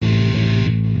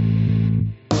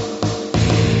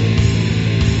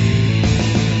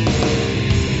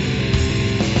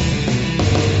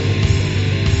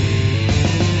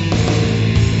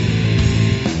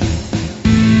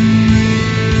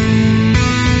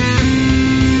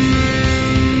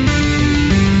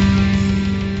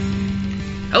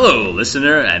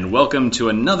listener, and welcome to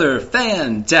another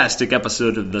fantastic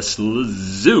episode of the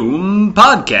Zoom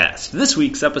Podcast. This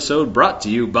week's episode brought to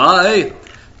you by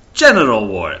Genital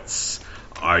Warts.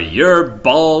 Are your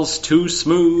balls too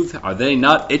smooth? Are they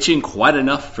not itching quite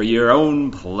enough for your own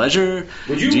pleasure?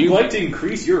 Would you like to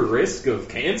increase your risk of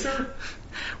cancer?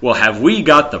 Well, have we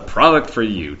got the product for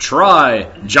you? Try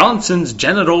Johnson's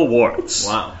Genital Warts.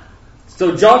 Wow.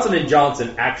 So Johnson &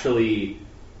 Johnson actually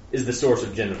is the source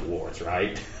of genital warts,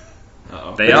 right?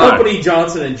 Uh-oh. The company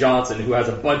Johnson & Johnson, who has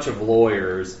a bunch of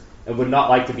lawyers and would not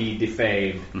like to be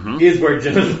defamed, is where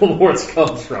genital warts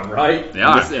comes from, right? They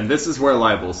are. And this is where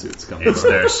libel suits come It's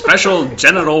from. their special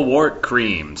genital wart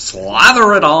cream.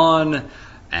 Slather it on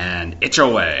and itch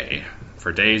away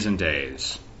for days and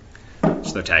days.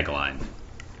 It's their tagline.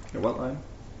 What line?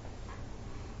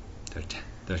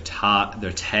 Their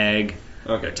tag.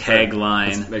 Okay. Their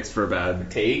tagline. This makes for a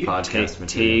bad Tag? podcast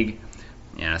material. Tag.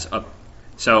 Yes.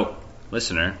 So,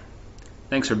 listener,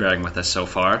 thanks for bearing with us so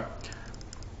far.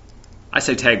 I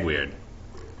say tag weird.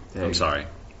 Tag. I'm sorry.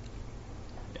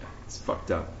 Yeah, it's fucked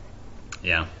up.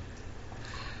 Yeah.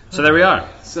 So there we are.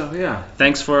 So yeah.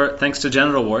 Thanks to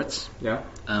Genital Warts. Yeah.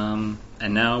 And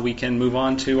now we can move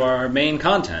on to our main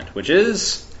content, which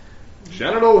is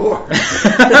Genital warts.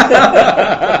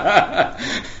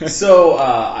 So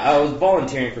I was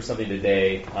volunteering for something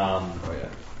today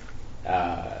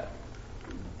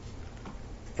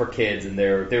for kids, and they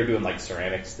were doing like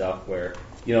ceramic stuff where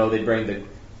someone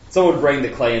would bring the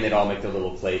clay and they'd all make their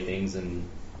little clay things, and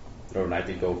overnight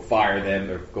they'd go fire them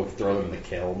or go throw them in the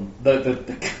kiln.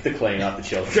 The clay, not the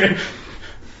children.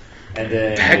 And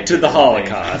then back to the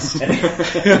Holocaust.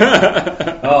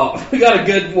 Oh, we got a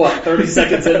good 30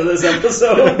 seconds into this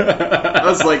episode. That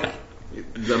was like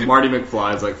the Marty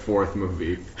McFly's fourth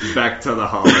movie. Back to the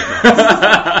Holocaust.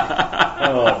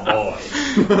 Oh boy.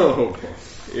 Oh boy.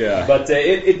 Yeah. But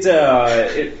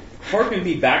it harkened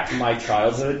me back to my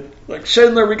childhood. Like,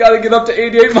 Schindler, we gotta get up to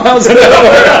 88 miles an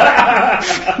hour!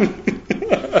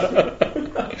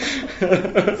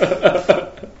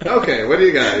 Okay, what do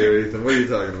you got here, Ethan? What are you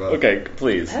talking about? Okay,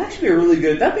 please. That'd actually be a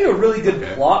really good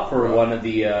plot for one of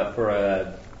the for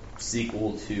a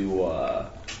sequel to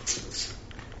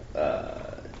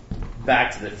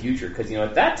Back to the Future, because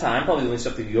at that time probably the only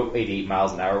stuff that could go 88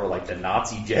 miles an hour were like the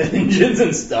Nazi jet engines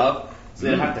and stuff, so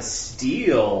they'd have to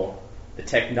steal the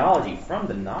technology from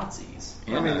the Nazis.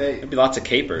 Yeah, I mean, there'd be lots of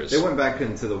capers. They went back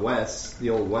into the West,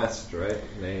 the old West, right?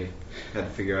 And they had to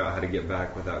figure out how to get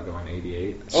back without going 88.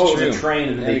 It was true. a train,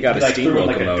 and Yeah, they you got a steam threw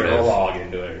like a locomotive. Duralog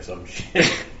into it or some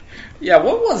shit. Yeah,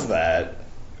 what was that?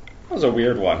 That was a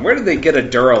weird one. Where did they get a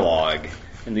Duralog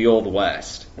in the Old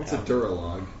West? What's a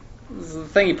Duralog? It's the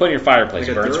thing you put in your fireplace,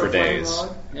 Like a burns for Duraflame days.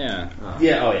 log? Yeah.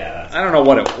 Yeah, oh yeah. I don't know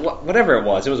whatever it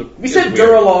was. We said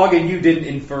Duralog, and you didn't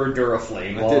infer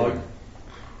Duraflame I log. didn't.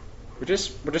 We're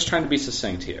just trying to be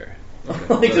succinct here.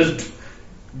 Like,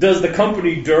 does the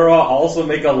company Dura also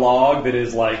make a log that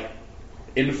is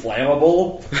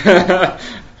inflammable?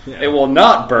 It will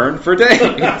not burn for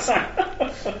days.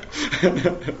 You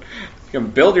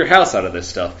can build your house out of this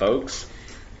stuff, folks.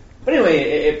 But anyway,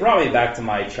 it brought me back to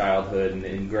my childhood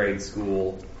in grade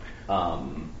school.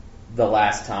 The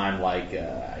last time,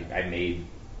 I made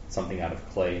something out of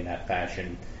clay in that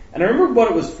fashion, and I remember what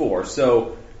it was for.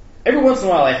 So every once in a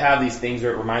while, I have these things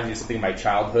where it reminds me of something in my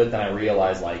childhood. Then I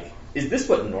realize, is this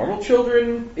what normal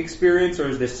children experience, or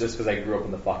is this just because I grew up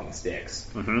in the fucking sticks?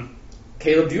 Mm-hmm.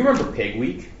 Caleb, do you remember Pig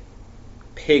Week?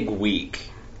 Pig Week.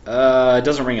 It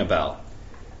doesn't ring a bell.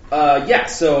 Yeah.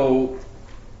 So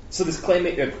this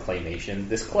claymation,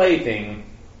 this clay thing,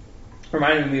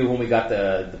 reminded me of when we got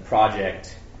the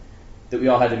project that we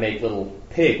all had to make little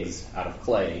pigs out of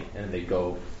clay, and they'd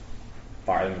go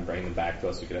fire them and bring them back to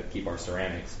us so we could keep our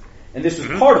ceramics. And this was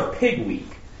part of Pig Week,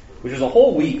 which was a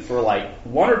whole week for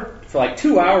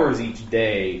 2 hours each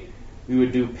day. We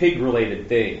would do pig-related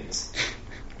things.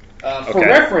 For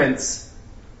reference,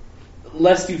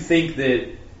 lest you think that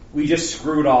we just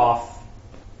screwed off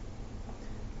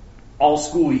all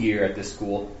school year at this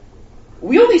school,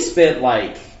 we only spent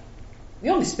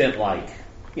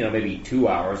maybe 2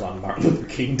 hours on Martin Luther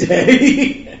King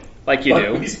Day. Like you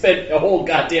do. We spent a whole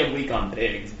goddamn week on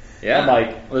pigs. Yeah.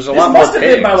 And there's a lot more pigs. This must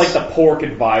have been by the Pork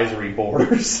Advisory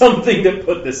Board or something to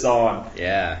put this on.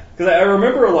 Yeah. Because I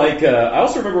remember I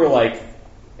also remember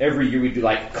every year we'd do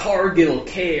Cargill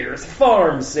Cares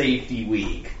Farm Safety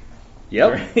Week.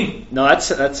 Yep. Right? No,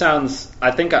 that sounds.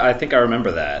 I think I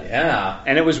remember that. Yeah.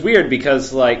 And it was weird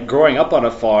because growing up on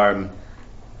a farm,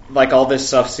 all this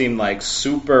stuff seemed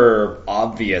super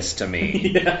obvious to me.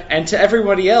 Yeah. And to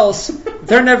everybody else,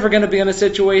 they're never going to be in a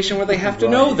situation where they have to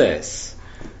know this.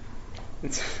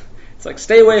 It's It's like,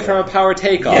 stay away from a power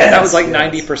takeoff. Yes, That was like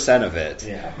yes. 90% of it.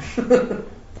 Yeah.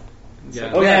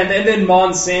 Yeah. Oh yeah, and then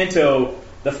Monsanto.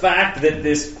 The fact that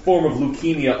this form of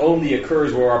leukemia only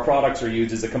occurs where our products are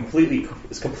used is completely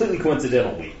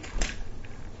coincidental week.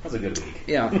 That was a good week.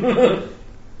 Yeah.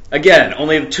 Again,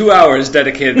 only 2 hours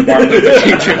dedicated to Martin Luther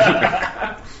King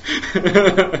Jr.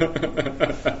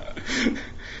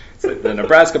 It's like the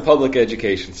Nebraska public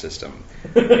education system.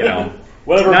 You know,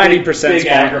 Whatever 90% big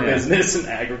spawn- agribusiness and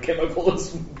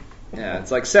agrochemicals. yeah,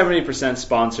 it's like 70%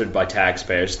 sponsored by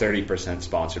taxpayers, 30%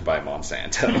 sponsored by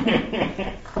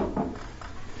Monsanto.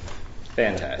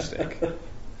 Fantastic.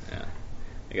 Yeah.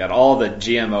 You got all the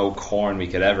GMO corn we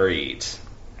could ever eat.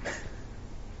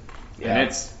 Yeah.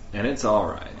 And it's all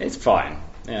right. It's fine.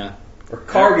 Yeah. Or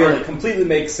Cargill, it completely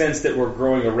makes sense that we're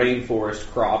growing a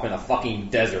rainforest crop in a fucking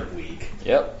desert week.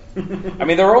 Yep. I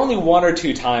mean, there were only 1 or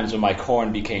 2 times when my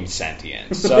corn became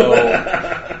sentient, so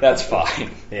that's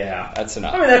fine. Yeah. That's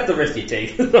enough. I mean, that's the risk you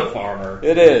take as a farmer.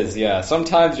 It is, yeah.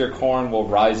 Sometimes your corn will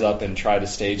rise up and try to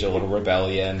stage a little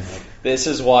rebellion. This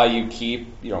is why you keep,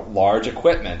 large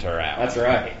equipment around. That's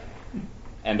right.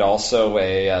 And also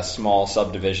a small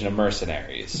subdivision of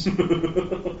mercenaries.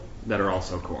 That are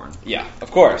also corn. Yeah,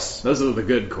 of course. Those are the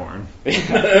good corn.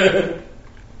 That's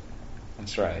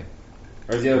right.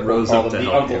 Or as the other Rose called up him, to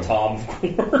the help Uncle you. Tom of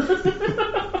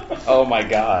corn. Oh my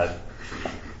god.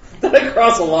 Did I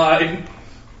cross a line?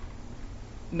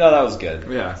 No, that was good.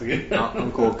 Yeah. good.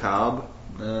 Uncle Cobb.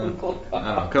 Uncle I don't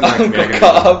know. Cobb. Come back to me. I Uncle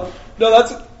gotta- Cobb. No,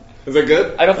 that's... Is it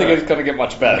good? I don't think it's going to get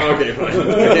much better. Okay, fine. I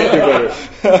can't do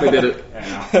better. We did it.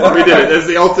 Yeah. We did it. That's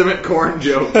the ultimate corn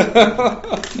joke.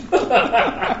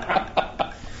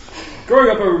 Growing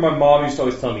up, I remember my mom used to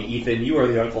always tell me, Ethan, you are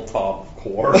the Uncle Tom of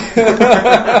corn.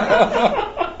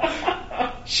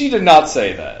 She did not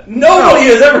say that. Nobody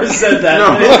has ever said that.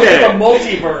 No, It's okay. like a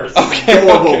multiverse.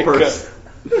 Gullible okay, good. person.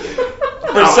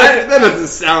 That doesn't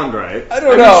sound right. I don't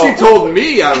mean, know. She told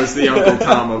me I was the Uncle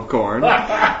Tom of corn.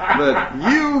 But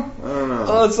you, I don't know.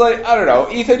 Well, it's like, I don't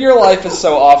know. Ethan, your life is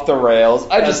so off the rails.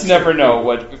 I just never know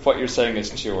if what you're saying is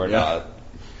true or Yeah.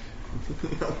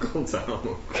 Uncle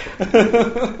Tom. not.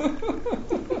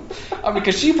 I mean,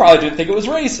 because she probably didn't think it was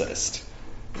racist.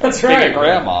 That's Being right. a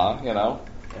grandma, you know.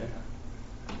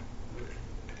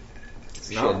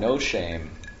 She No. had no shame.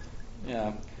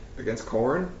 Yeah. Against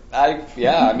corn? I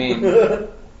mean...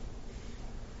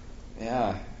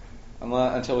 yeah.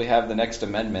 Until we have the next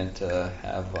amendment to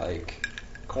have, like,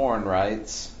 corn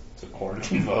rights. So corn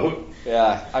can vote.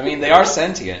 Yeah. I mean, they are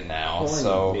sentient now, Corn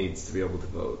so... needs to be able to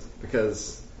vote.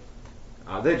 Because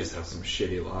they just have some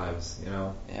shitty lives, you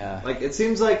know? Yeah. Like, it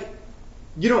seems like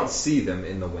you don't see them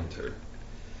in the winter.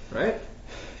 Right?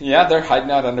 Yeah, they're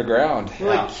hiding out underground. We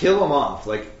like kill them off.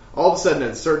 Like, all of a sudden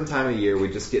at a certain time of year we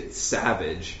just get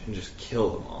savage and just kill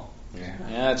them all.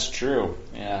 Yeah, it's true.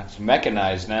 Yeah, it's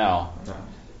mechanized now.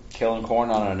 Killing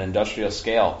corn on an industrial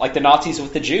scale. Like the Nazis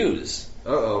with the Jews.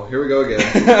 Uh-oh, here we go again.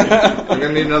 I'm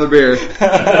gonna need another beer.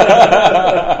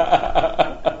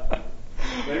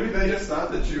 Maybe they just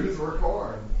thought the Jews were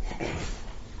corn.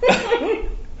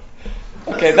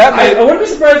 Okay, that I made... wouldn't be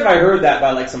surprised if I heard that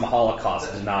by like some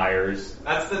Holocaust deniers.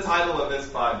 That's the title of this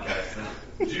podcast.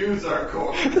 Jews are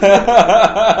corn.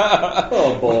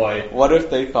 Oh boy. What if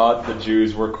they thought the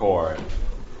Jews were corn?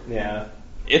 Yeah.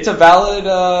 It's a valid,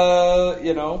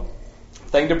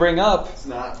 thing to bring up. It's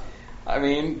not. I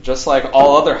mean, just like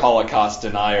all other Holocaust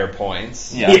denier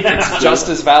points. Yeah. It's just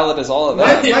as valid as all of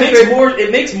that.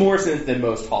 It makes more sense than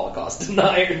most Holocaust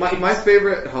deniers. My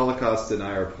favorite Holocaust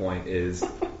denier point is,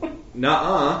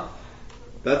 nuh-uh.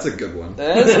 That's a good one.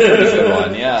 That is a pretty good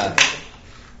one, yeah.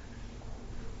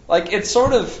 Like, it's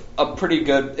sort of a pretty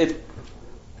good...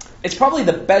 It's probably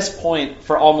the best point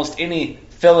for almost any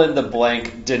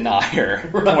fill-in-the-blank denier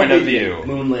point of view.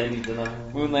 Moon landing denier.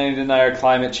 Moon landing denier,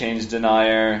 climate change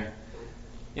denier.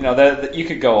 You know, you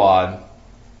could go on.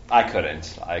 I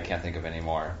couldn't. I can't think of any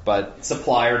more. But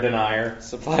Supplier denier.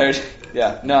 suppliers...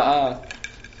 Yeah, nuh-uh.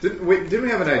 Didn't we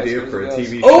have an idea for a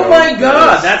TV show? Oh my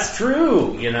god, that that's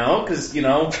true. Because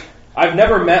I've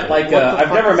never met What the I've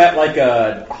fuck never is- met like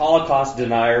a Holocaust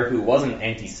denier who wasn't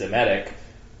anti-Semitic.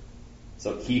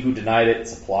 So he who denied it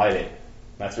supplied it.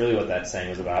 That's really what that saying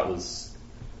was about. Was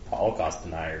Holocaust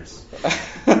deniers.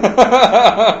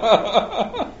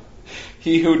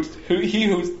 He who He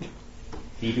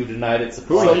who denied it Who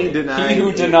supplied he it. denied? He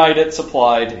who denied it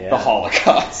supplied Yeah. the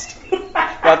Holocaust.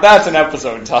 Now that's an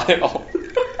episode title.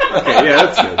 Okay, yeah,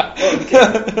 that's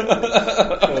good.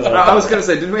 I was gonna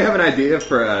say, didn't we have an idea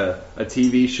for a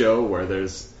TV show where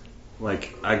there's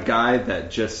like a guy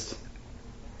that just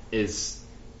is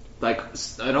like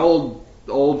an old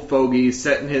old fogey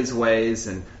set in his ways,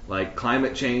 and like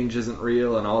climate change isn't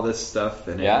real and all this stuff,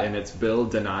 and and it's Bill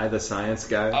Deny the Science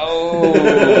Guy. Oh,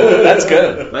 that's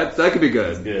good. That could be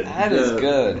good. That's good. That is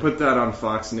good. Put that on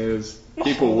Fox News.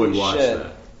 People would watch shit.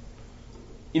 that.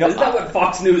 Isn't that what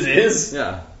Fox News is?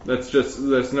 Yeah,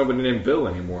 there's nobody named Bill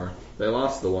anymore. They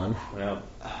lost the one. Yeah.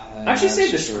 I actually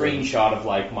saved a screenshot of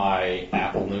like my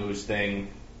Apple News thing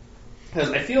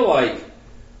because I feel like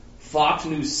Fox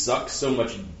News sucks so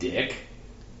much dick.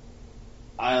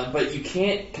 But you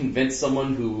can't convince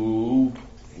someone who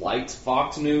likes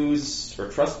Fox News or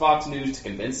trusts Fox News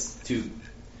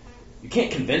you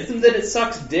can't convince them that it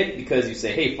sucks dick because you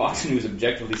say, hey, Fox News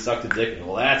objectively sucks dick, and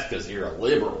well, that's because you're a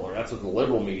liberal, or that's what the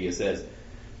liberal media says.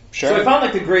 Sure. So I found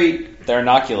like the great... They're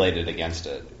inoculated against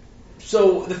it.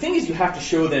 So the thing is you have to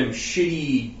show them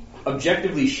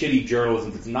objectively shitty journalism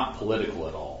that's not political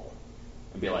at all.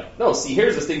 And be like, no, see,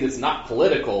 here's this thing that's not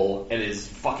political and is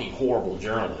fucking horrible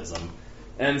journalism.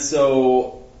 And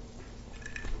so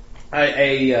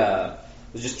I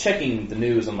was just checking the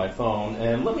news on my phone,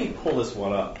 and let me pull this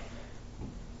one up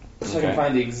so I can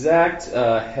find the exact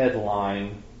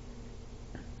headline.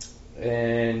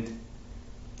 And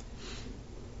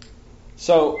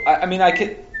so, I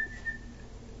could...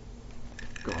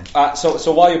 Go on.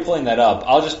 So while you're pulling that up,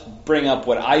 I'll just bring up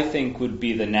what I think would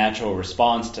be the natural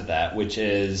response to that, which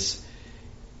is...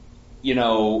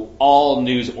 all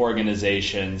news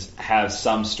organizations have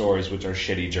some stories which are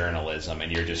shitty journalism,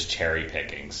 and you're just cherry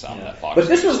picking some that Fox. But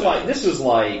this was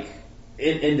like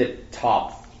in the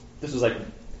top. This was like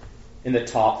in the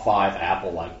top 5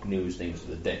 Apple like news things of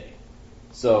the day.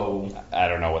 So I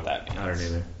don't know what that means. I don't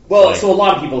either. Well, so a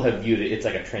lot of people have viewed it. It's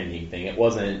like a trending thing. It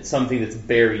wasn't something that's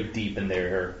buried deep in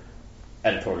their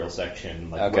editorial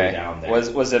section, like way down there.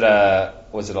 Was it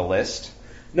a list?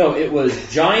 No, it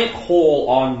was giant hole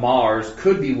on Mars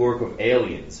could be work of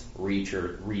aliens,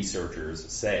 researchers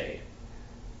say.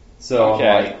 So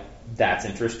I'm like, that's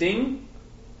interesting.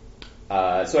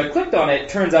 So I clicked on it.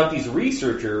 Turns out these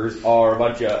researchers are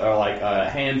a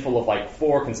handful of like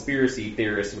 4 conspiracy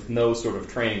theorists with no sort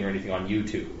of training or anything on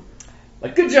YouTube.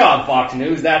 Like, good job, Fox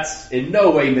News. That's in no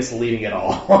way misleading at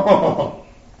all.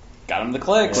 Got them the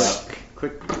clicks. Yeah.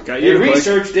 Got They you.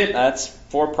 researched it. That's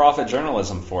for-profit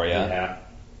journalism for you. Yeah.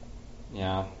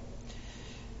 Yeah.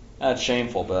 That's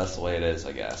shameful, but that's the way it is,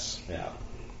 I guess. Yeah.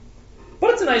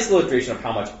 But it's a nice illustration of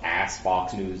how much ass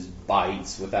Fox News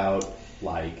bites without,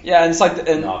 like, and it's like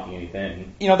knocking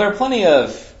anything. There are plenty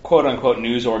of quote-unquote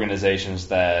news organizations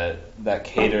that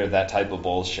cater that type of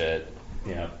bullshit.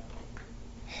 Yeah.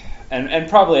 And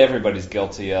probably everybody's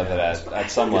guilty of it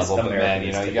at some level, but man,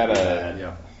 you gotta...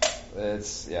 Yeah.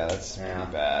 That's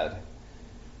pretty bad.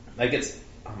 Like, it's...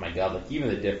 Oh my god, like, even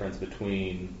the difference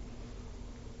between...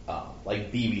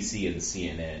 like BBC and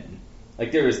CNN.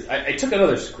 Like there was, I took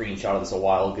another screenshot of this a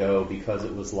while ago because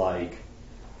it was like,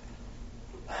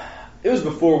 it was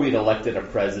before we'd elected a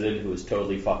president who was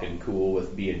totally fucking cool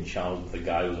with being chums with a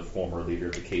guy who was a former leader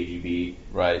of the KGB.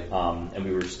 Right. And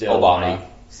we were still Obama. like,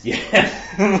 yeah,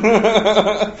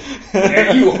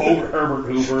 you Herbert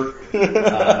Hoover.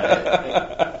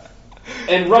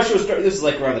 And Russia was this is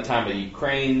like around the time of the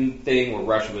Ukraine thing where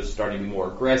Russia was starting to be more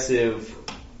aggressive.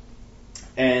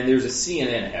 And there's a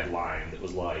CNN headline that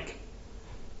was like,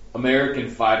 American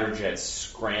fighter jets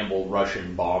scramble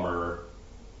Russian bomber,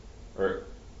 or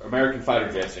American fighter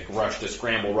jets rush to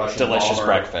scramble Russian delicious bomber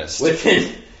breakfast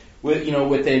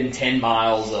within 10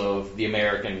 miles of the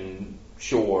American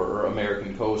shore or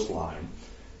American coastline.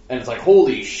 And it's like,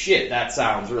 holy shit, that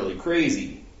sounds really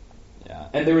crazy. Yeah.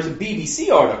 And there was a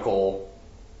BBC article,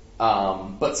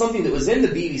 but something that was in the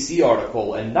BBC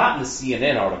article and not in the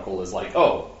CNN article is like,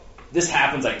 oh, this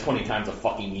happens like 20 times a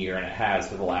fucking year, and it has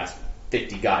for the last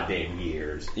 50 goddamn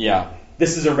years. Yeah.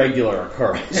 This is a regular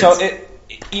occurrence. So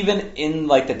even in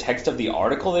like the text of the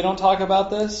article, they don't talk about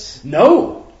this?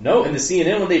 No, in the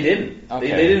CNN one they didn't.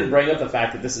 Okay. They didn't bring up the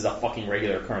fact that this is a fucking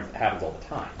regular occurrence that happens all the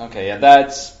time. Okay, yeah,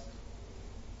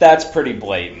 that's pretty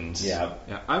blatant. Yeah.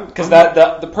 Because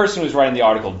the person who's writing the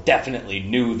article definitely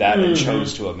knew that and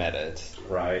chose to omit it.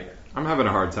 Right. I'm having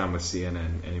a hard time with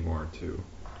CNN anymore, too.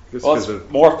 Well, it's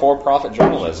more for-profit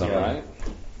journalism, right?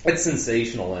 It's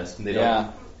sensationalist, and they don't.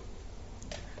 Yeah.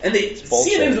 And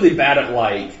CNN's really bad at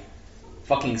like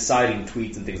fucking citing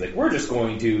tweets and things like, we're just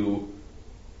going to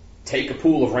take a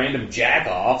pool of random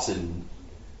jack-offs and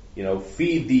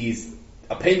feed these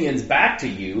opinions back to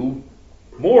you.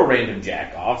 More random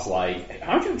jack-offs. Like,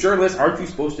 aren't you journalists? Aren't you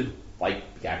supposed to like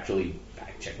actually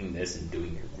fact-checking this and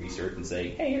doing your research and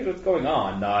saying, hey, here's what's going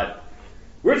on? Not.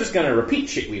 We're just going to repeat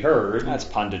shit we heard. That's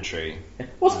punditry.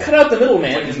 Well, let's cut out the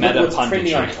middleman and meta what's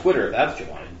trending on punditry. Twitter if that's what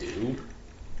you want to do.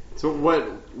 So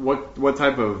what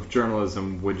type of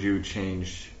journalism would you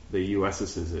change the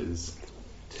USS's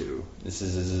to? This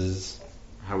is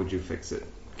How would you fix it?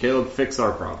 Caleb, fix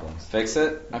our problems. fix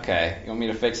it. Okay, you want me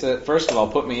to fix it? First of all,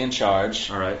 put me in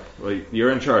charge. All right. Well, you're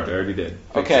in charge. I already did.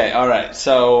 Fix Okay, it. all right.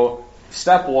 So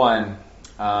step one,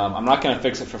 I'm not going to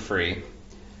fix it for free.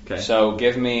 Okay. So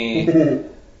give me,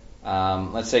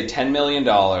 let's say $10 million.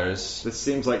 This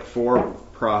seems like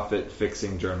for-profit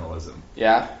fixing journalism.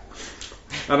 Yeah.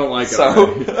 I don't like it. So,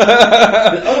 already.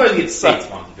 Otherwise, you get state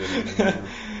sponsored.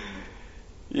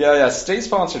 yeah.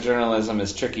 State-sponsored journalism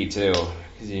is tricky too.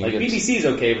 'Cause you Like get- BBC's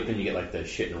okay, but then you get like the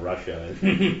shit in Russia.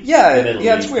 And Yeah, the Middle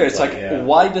it's East. weird. It's like, yeah.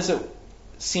 why does it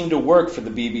seem to work for the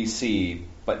BBC,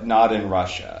 but not in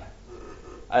Russia?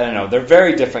 I don't know. They're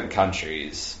very different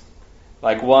countries.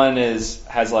 Like, one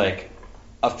has like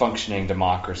a functioning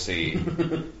democracy.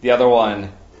 The other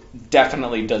one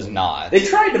definitely does not. They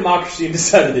tried democracy and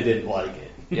decided they didn't like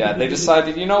it. Yeah, they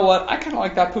decided, you know what? I kind of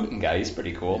like that Putin guy. He's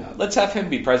pretty cool. Yeah. Let's have him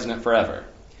be president forever.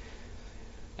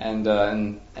 And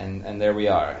there we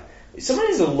are. Someone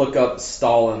needs to look up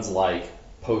Stalin's like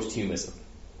posthumous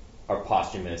or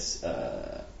posthumous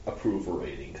approval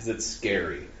rating because it's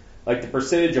scary. Like the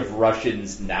percentage of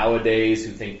Russians nowadays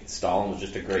who think Stalin was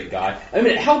just a great guy. I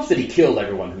mean, it helps that he killed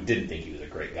everyone who didn't think he was a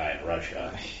great guy in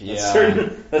Russia. Yeah.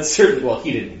 That's certain. Well,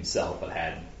 he didn't himself, but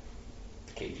had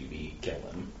the KGB kill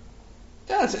him.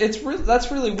 Yeah,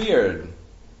 that's really weird.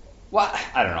 Well,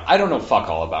 I don't know. I don't know fuck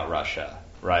all about Russia,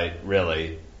 right?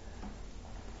 Really.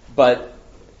 But,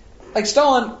 like,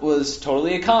 Stalin was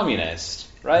totally a communist,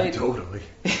 right? Totally.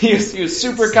 he was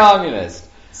super communist.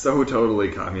 So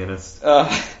totally communist.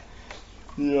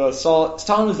 Yeah,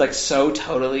 Stalin was, like, so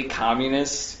totally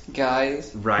communist,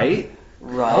 guys. Right?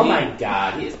 Right? Oh my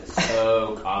god, he is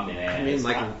so communist. I mean,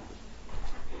 like...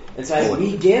 It's like,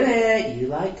 we get it, you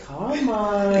like Karl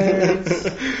Marx.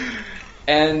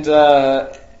 And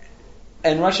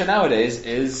Russia nowadays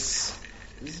is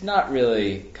not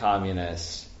really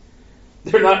communist.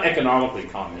 They're not economically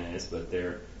communist, but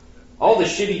they're... All the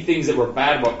shitty things that were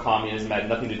bad about communism had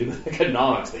nothing to do with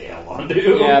economics they held on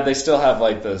to. Yeah, they still have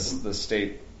like the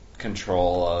state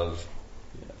control of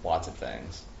lots of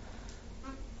things.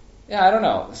 Yeah, I don't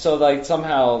know. So like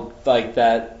somehow like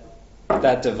that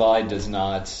divide does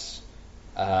not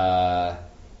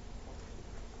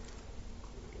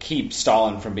keep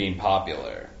Stalin from being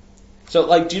popular. So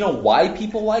like, do you know why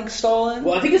people like Stalin?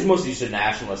 Well, I think it's mostly just a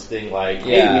nationalist thing. Like,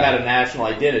 hey, Yeah. we had a national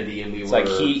identity, and we It's were like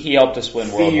he helped us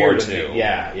win World War feared. II.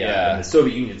 Yeah. And the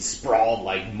Soviet Union sprawled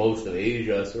like most of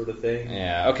Asia, sort of thing.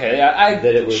 Yeah. Okay. Yeah.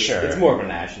 That it was. Sure. It's more of a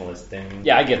nationalist thing.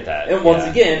 Yeah, I get that. And once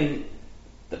Yeah. again,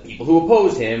 the people who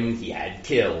opposed him, he had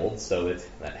killed, so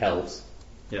that helps.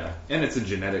 Yeah, and it's a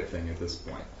genetic thing at this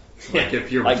point. Like,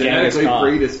 if you're Like genetically Genghis Khan.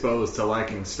 predisposed to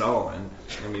liking Stalin,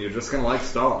 I mean, you're just gonna like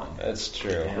Stalin. That's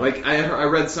true. Yeah. Like, I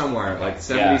read somewhere, like,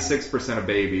 76% of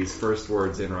babies' first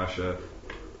words in Russia,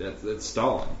 that's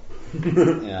Stalin.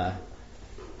 Yeah.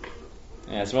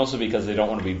 Yeah, it's mostly because they don't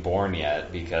want to be born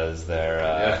yet, because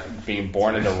they're being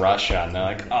born into Russia, and they're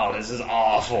like, oh, this is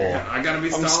awful. I gotta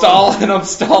be I'm Stalin.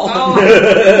 Stalin.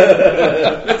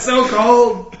 It's so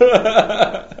cold!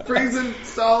 Freezing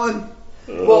Stalin!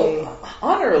 Well,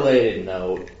 on a related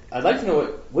note, I'd like to know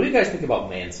what do you guys think about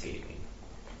manscaping?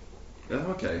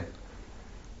 Okay.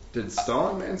 Did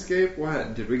Stalin manscape?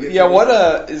 What? Did we get Yeah,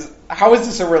 to how is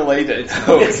this a related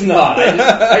note? It's not.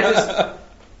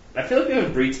 I feel like we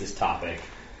haven't breached this topic.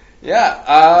 Yeah,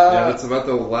 Yeah, that's about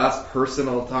the last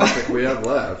personal topic we have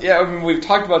left. yeah, I mean, we've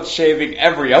talked about shaving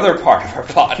every other part of our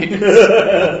body.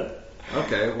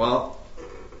 Okay, well,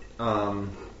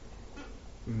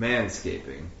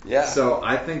 manscaping. Yeah. So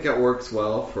I think it works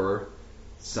well for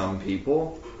some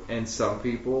people, and some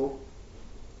people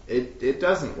it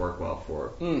doesn't work well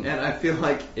for. Mm. And I feel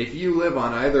like if you live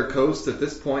on either coast at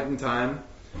this point in time,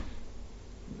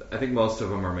 I think most of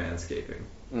them are manscaping.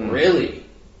 Really?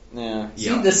 Yeah.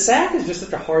 See, the sack is just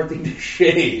such a hard thing to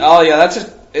shave. Oh, yeah,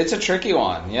 it's a tricky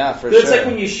one. Yeah, for It's sure. like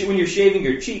when you're shaving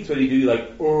your cheeks, what do? You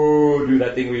like, do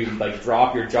that thing where you like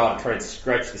drop your jaw to try and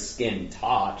stretch the skin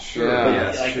taut. Sure, But,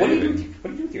 yes, like, what do you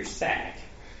shaving. do with your sack?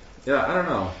 Yeah, I don't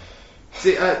know.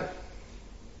 See, I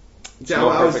no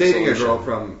was perfect dating a solution. girl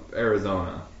from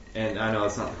Arizona, and I know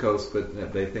it's not the coast,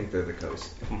 but they think they're the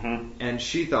coast. Mm-hmm. And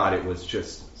she thought it was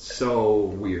just so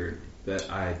weird that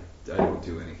I don't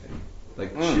do anything.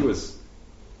 Like,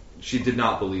 she did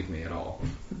not believe me at all.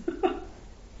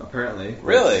 Apparently.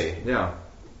 Really? Yeah.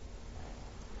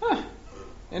 Huh.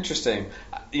 Interesting.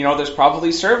 You know, there's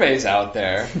probably surveys out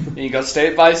there. You go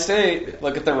state by state,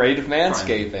 look at the rate of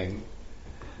manscaping.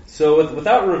 So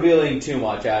without revealing too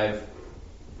much, I've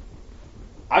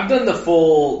I've done the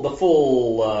full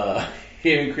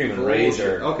shaving cream and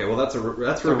razor. Okay, well that's The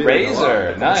revealing a lot.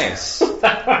 razor, nice.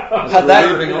 That's How'd that?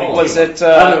 revealing all. Was it?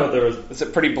 I don't know what there was. Was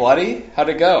it pretty bloody? How'd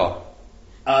it go?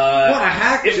 What a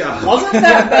hack It job! wasn't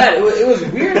that bad. It was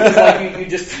weird. It's like you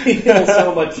just feel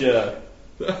so much.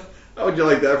 How would you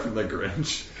like that from the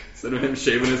Grinch? Instead of him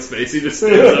shaving his face, he just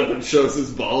stands up and shows his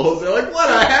balls. They're like, what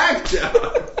a hack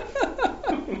job!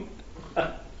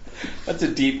 That's a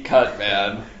deep cut,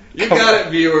 man. You got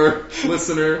it, viewer,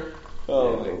 listener.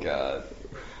 Oh my god.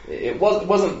 It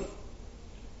wasn't.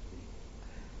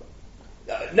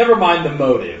 Never mind the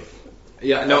motive.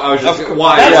 Yeah, no, I was just Of course.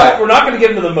 why? That's Yeah. We're not going to get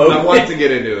into the motive. I want to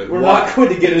get into it. We're Why? not going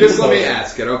to get into Just the let me motive.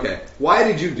 ask it. Okay, why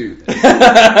did you do this?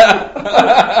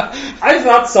 I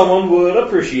thought someone would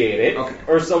appreciate it, Okay.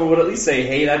 or someone would at least say,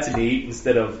 "Hey, that's neat,"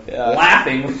 instead of Yeah.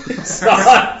 laughing. It's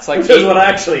not. It's like which is what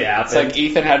actually happened. It's like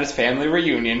Ethan had his family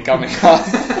reunion coming up.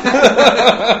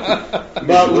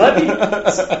 But let me.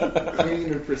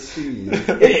 Clean and proceed.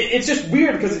 It's just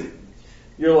weird because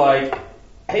you're like,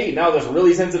 hey, now this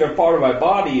really sensitive part of my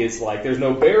body is like, there's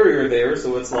no barrier there,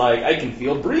 so it's like, I can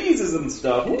feel breezes and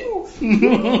stuff. Woo.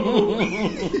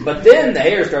 But then the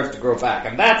hair starts to grow back,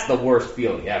 and that's the worst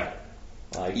feeling ever.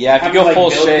 Like, Yeah, if you having, go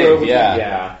full Velcro shave, with yeah.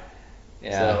 Yeah.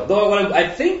 Yeah. So, though I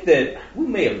think that, we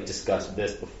may have discussed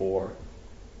this before,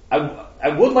 I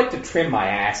would like to trim my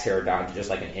ass hair down to just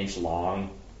like an inch long.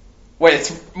 Wait,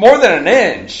 it's more than an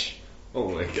inch. Oh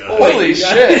my god. Holy you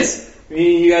shit. guys-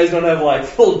 You guys don't have like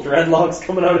full dreadlocks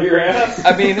coming out of your ass?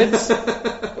 I mean,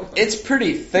 it's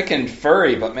pretty thick and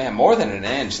furry, but man, more than an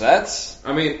inch. That's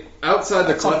I mean, outside the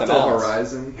That's something cleft else.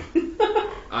 horizon,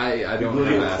 I don't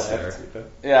have ass hair,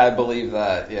 yeah, I believe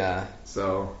that. Yeah.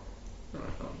 so.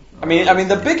 I mean,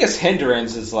 the biggest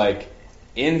hindrance is like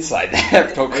inside the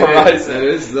hepto It horizon.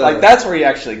 is the- Like that's where you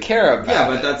actually care about. Yeah,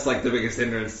 but it. that's like the biggest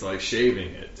hindrance to like shaving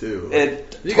it too.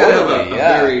 It You gotta have totally, a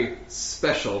yeah. very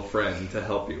special friend to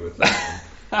help you with that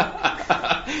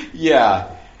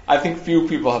Yeah, I think few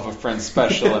people have a friend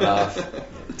special enough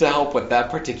to help with that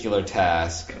particular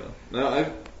task. one. No,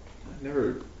 I've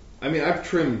never. I mean, I've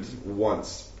trimmed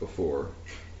once before,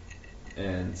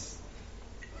 and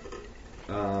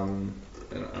I don't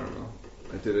know.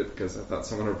 I did it because I thought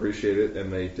someone would appreciate it,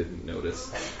 and they didn't notice.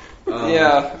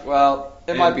 Yeah, well,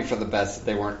 it might and- be for the best that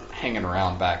they weren't hanging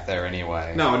around back there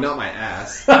anyway. No, not my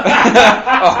ass.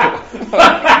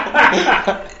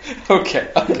 Okay,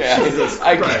 Jesus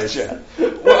I Christ. gotcha.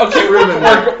 Well, okay,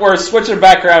 Trimming we're switching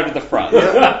back around to the front.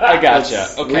 I gotcha.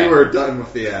 Okay. We were done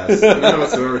with the ass. None of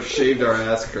us have ever shaved our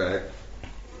ass crack.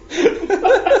 It's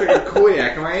like a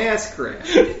koyak on my ass crack.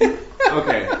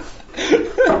 Okay.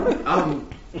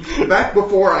 Back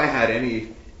before I had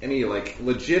any like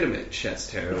legitimate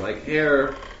chest hair, like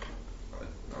hair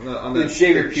on the You'd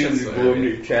shave your chest pubes and glue them to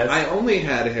your chest. I only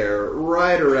had hair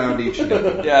right around each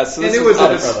nipple. Yeah, so And this it is was a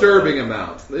other- disturbing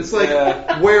amount. It's like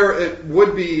Yeah. where it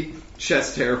would be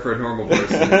chest hair for a normal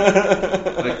person.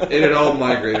 Like it had all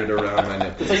migrated around my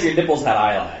nipples. It's like your nipples had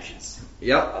eyelashes.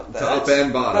 Yep, top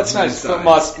and bottom. That's nice. and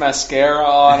Put sides. mascara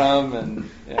on them, and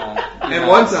yeah. And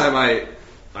one time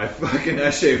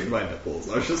I shaved my nipples.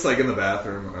 I was just like in the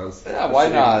bathroom and I was Yeah, why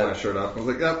shaving not? my shirt off. I was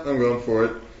like, yep, I'm going for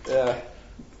it. Yeah.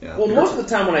 Yeah. Well, most of the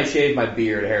time when I shave my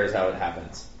beard, here's how it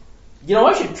happens. You know,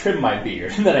 I should trim my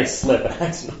beard, and then I slip and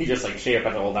accidentally just like shave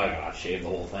it the whole time. I shave the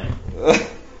whole thing.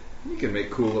 You can make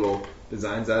cool little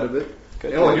designs out of it.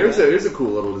 Good Oh, for here's you. a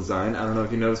cool little design. I don't know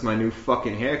if you noticed my new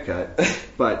fucking haircut,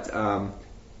 but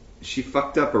she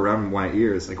fucked up around my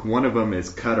ears. Like one of them is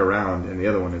cut around and the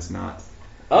other one is not.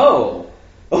 Oh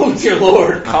dear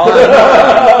Lord!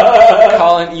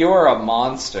 Colin, you're a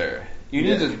monster. You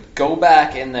need Yeah. to go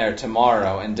back in there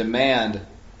tomorrow and demand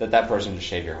that person just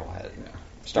shave your whole head.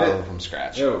 Start Yeah. over from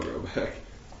scratch. It'll grow back.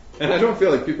 And I don't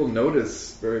feel like people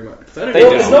notice very much. 'Cause I don't They know.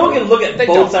 do. Because no one can look at They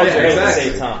both don't. sides of your head at the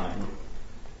Exactly. same time.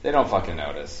 They don't fucking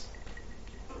notice.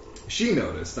 She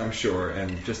noticed, I'm sure,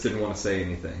 and just didn't want to say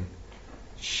anything.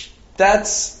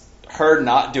 That's her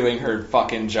not doing her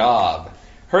fucking job.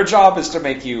 Her job is to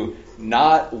make you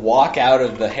not walk out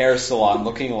of the hair salon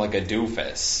looking like a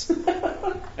doofus.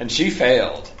 And she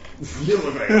failed. You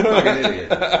look like a fucking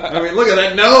idiot. I mean, look at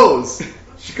that nose!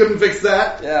 She couldn't fix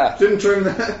that. Yeah. Didn't trim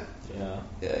that. Yeah.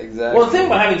 Yeah, exactly. Well, the thing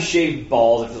about having shaved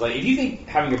balls is like, if you think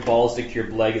having your balls stick to your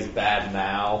leg is bad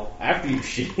now, after you've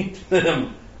shaved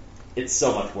them, it's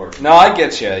so much worse. No, I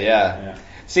get you. Yeah. Yeah.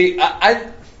 See,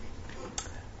 I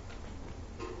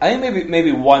think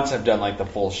maybe once I've done like the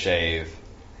full shave,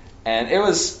 and it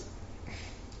was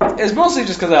mostly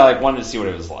just because I like wanted to see what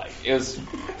it was like. It was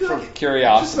for Just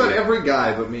curiosity. about every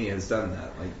guy but me has done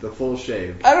that, like the full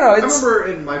shave. I don't know. I It's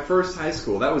remember in my first high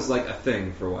school, that was like a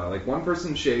thing for a while. Like one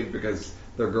person shaved because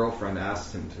their girlfriend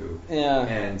asked him to. Yeah.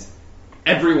 And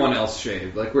everyone else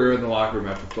shaved. Like, we were in the locker room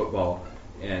after football,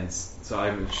 and so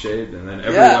I shaved, and then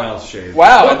everyone else shaved.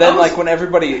 Wow. Well, And then, I was- like, when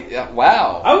everybody...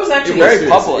 wow. I was actually Very Seriously,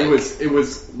 public. It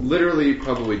was literally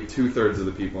probably 2/3 of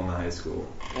the people in the high school.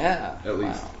 Yeah. At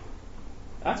least. Wow.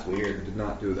 That's I weird. did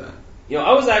not do that. You know,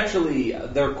 I was actually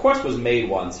the request was made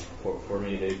once for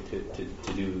me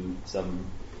to do some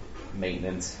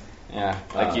maintenance. Yeah.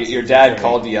 Like, your since dad you're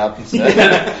called you up and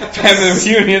said, family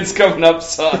reunion's coming up,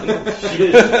 son.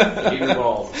 Shave your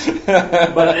balls.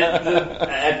 But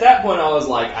at that point, I was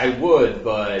like, I would,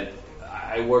 but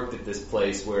I worked at this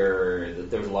place where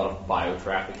there was a lot of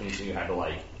biotrafficking, so you had to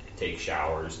like take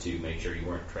showers to make sure you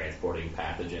weren't transporting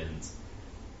pathogens.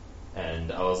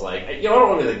 And I was like, you know, I don't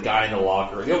want to be the guy in the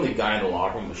locker room, the only guy in the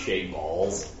locker room with shaved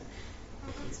balls.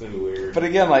 It's gonna be weird. But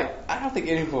again, like, I don't think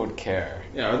anyone would care.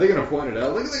 Yeah, are they going to point it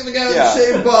out? Look at the guy with Yeah. the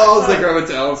shaved balls. They grab a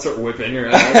towel and start whipping your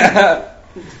ass.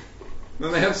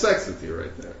 Then they have sex with you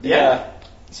right there. Yeah.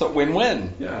 So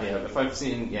win-win. Yeah. Yeah, if I've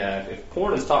seen, if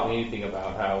porn has taught me anything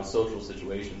about how social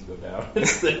situations go down,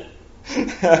 it's that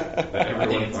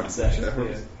Everyone it's fucking sex.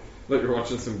 showers. Yeah. Like you're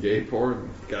watching some gay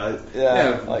porn, guys.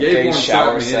 Yeah, like gay gay porn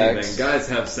shower taught me anything. sex. Guys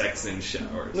have sex in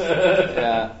showers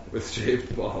Yeah. with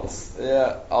shaved balls.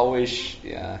 Yeah, always,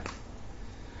 yeah.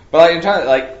 But like, you're trying to,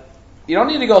 like, you don't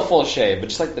need to go full shave, but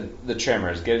just like the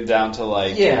trimmers, get it down to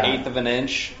like Yeah. 1/8 of an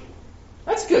inch.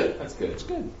 That's good. That's good. It's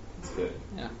good. That's good.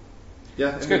 Yeah,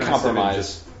 Yeah, it's good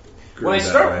compromise. When I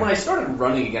started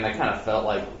running again, I kind of felt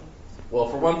like, well,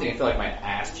 for one thing, I feel like my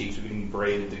ass cheeks were getting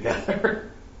braided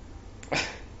together.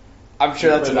 I'm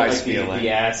sure that's a Like, nice feeling. The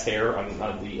ass hair on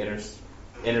the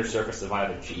inner surface of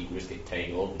either cheek would just get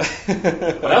tangled.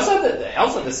 But I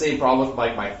also had the same problem with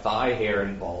like my thigh hair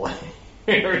and ball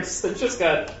hair. It's just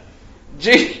got.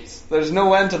 Jeez, there's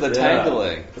no end to the Yeah.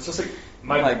 tangling. It's just like Oh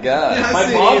my god. Yeah. my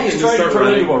See, body he is can trying to start turn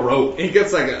running. into a rope. He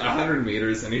gets like 100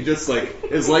 meters and he just like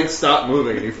his legs stop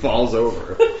moving and he falls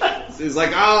over. He's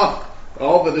like,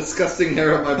 all the disgusting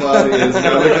hair on my body has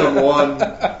now become one.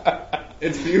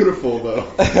 It's beautiful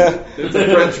though. It's a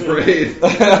French braid.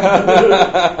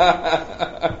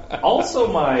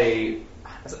 Also,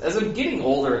 as I'm getting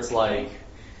older, it's like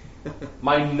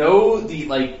my nose, the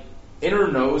like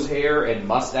inner nose hair and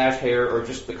mustache hair are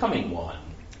just becoming one.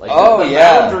 Like Oh, the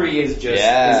yeah. boundary is just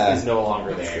Yeah. is no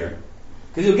longer there.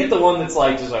 Because you'll get the one that's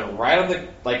like just like right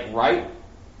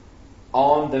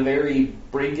on the very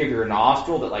brink of your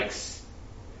nostril that like.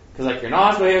 Because like your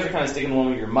nostril hairs are kind of sticking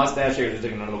one way, your mustache hairs are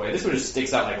sticking another way. This one just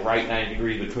sticks out like right 90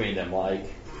 degrees between them. Like,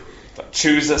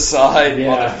 Choose a side,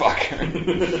 Yeah.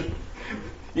 motherfucker.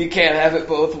 You can't have it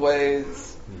both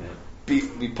ways.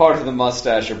 Be part of the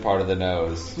mustache or part of the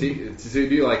nose. Do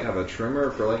you like have a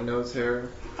trimmer for like nose hair?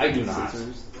 I do not.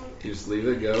 Scissors? You just leave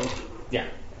it go? Yeah.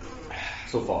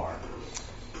 So far.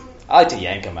 I like to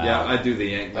yank them out. Yeah, I do the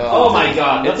yank. Oh my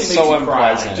god, nothing It's makes so you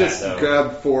cry like unpleasant. that, Just though.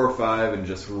 grab 4 or 5 and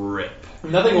just rip.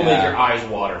 Nothing will make Yeah. your eyes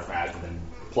water faster than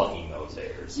plucking those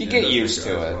hairs. You It get does used make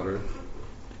to your eyes it. water.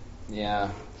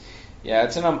 Yeah,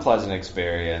 it's an unpleasant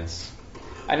experience.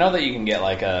 I know that you can get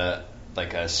like a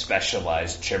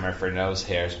specialized trimmer for nose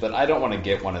hairs, but I don't want to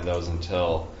get one of those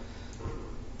until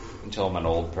I'm an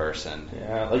old person.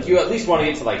 Yeah, like you at least want to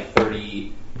get to like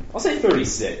 30, I'll say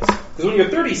 36. Because when you're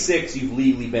 36, you've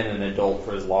legally been an adult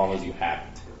for as long as you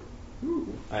haven't.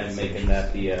 I'm making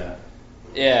that the,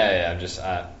 Yeah, just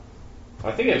I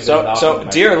think it's so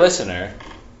dear listener,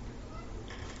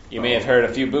 you may have heard a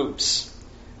few boops.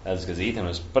 That's because Ethan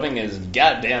was putting his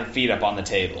goddamn feet up on the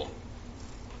table.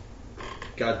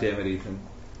 God damn it, Ethan.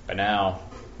 But now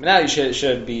you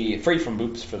should be free from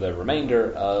boops for the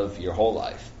remainder of your whole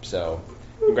life. So,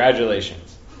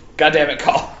 congratulations. God damn it,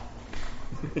 Call.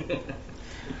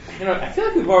 You know, I feel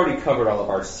like we've already covered all of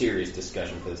our serious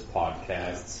discussion for this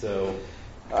podcast, so...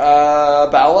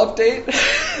 Bowel update?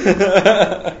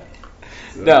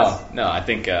 So No, I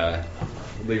think,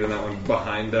 leaving that one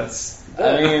behind us.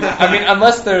 I mean,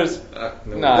 unless there's, No.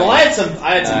 No. Well, I had some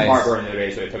Nice. heartburn the other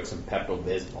day, so I took some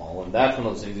Pepto-Bismol, and that's one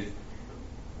of those things.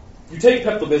 If you take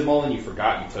Pepto-Bismol and you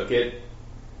forgot you took it,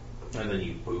 and then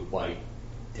you poop like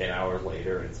 10 hours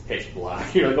later, and it's pitch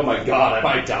black. You're like, oh my god, am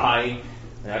I dying?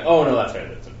 And you're like, oh no, that's right,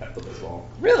 it's some Pepto-Bismol.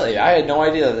 really, I had no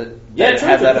idea that Yeah, it it had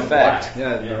turns that out effect. black. Yeah,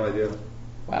 I had no idea.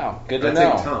 Wow, good I to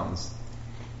take know. Tums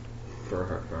for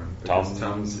heartburn. Tum, Because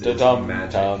Tums is tum,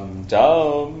 magic. tum,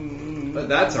 tum. But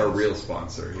that's our real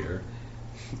sponsor here.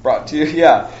 Brought to you,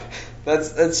 yeah.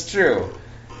 That's true.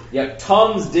 Yeah,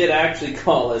 Tums did actually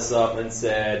call us up and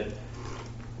said,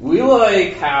 We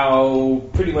like how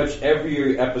pretty much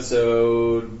every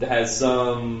episode has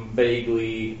some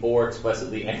vaguely or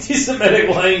explicitly anti-Semitic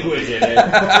language in it.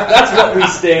 That's what we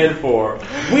stand for.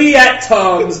 We at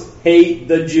Tums hate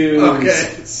the Jews.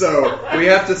 Okay, so we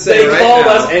have to say They right called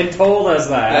now, us and told us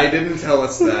that. they didn't tell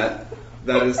us that.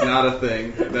 That is not a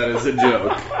thing. That is a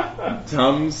joke.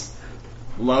 Tums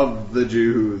love the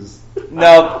Jews.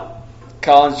 No,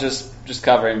 Colin's just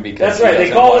covering because That's he right. They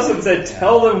doesn't called want- us and said,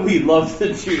 "Tell them we love the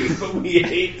Jews, but we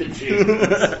hate the Jews."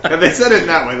 And they said it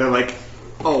that way. They're like,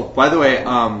 oh, by the way,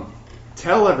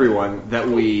 tell everyone that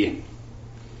we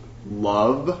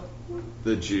love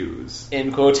the Jews.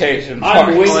 in quotation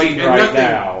I'm marks. waiting and right nothing,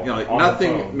 now. you know, like, on the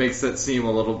nothing phone. makes that seem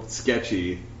a little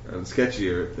sketchier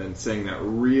than saying that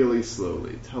really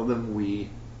slowly. Tell them we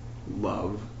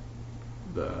love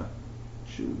the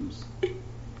Jews.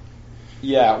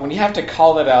 Yeah, when you have to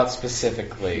call it out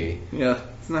specifically, Yeah,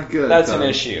 it's not good. that's an Tom.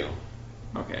 issue.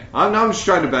 Okay, I'm just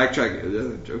trying to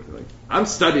backtrack. Joking, like I'm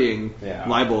studying Yeah.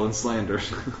 libel and slander.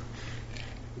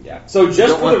 Yeah. So just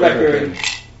Don't for want the that record, again.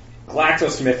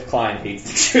 GlaxoSmithKline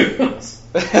hates the Jews.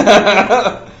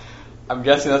 I'm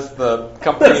guessing that's the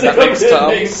company That's the that makes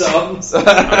company that Tums.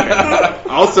 makes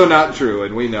Also not true,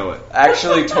 and we know it.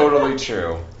 Actually, totally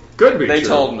true. Could be They true.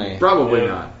 told me. Probably Yeah.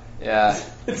 not. Yeah,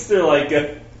 It's still like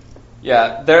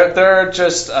yeah. They're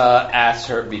just ass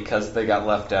hurt because they got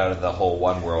left out of the whole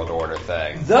one world order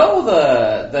thing. though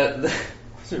the I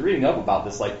was reading up about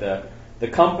this, like the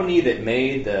company that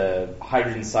made the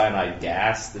hydrogen cyanide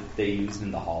gas that they used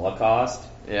in the Holocaust.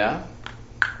 Yeah.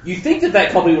 You think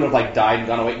that company would have like died and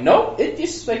gone away? Nope, it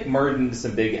just like merged into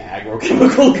some big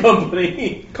agrochemical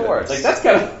company. Of course. Like that's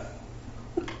kind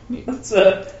of that's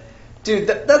Dude,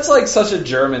 that's like such a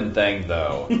German thing,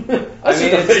 though. I mean,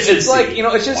 it's like,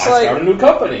 it's just Why like start a new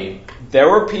company. there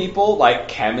were people like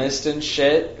chemists and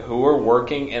shit who were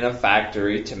working in a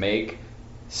factory to make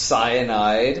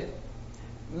cyanide.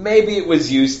 Maybe it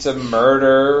was used to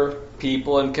murder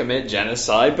people and commit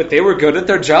genocide, but they were good at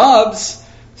their jobs,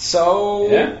 so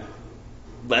Yeah.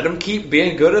 let them keep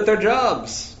being good at their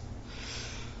jobs.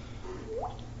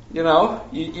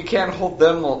 You can't hold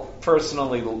them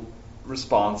personally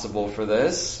responsible for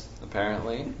this,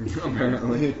 apparently.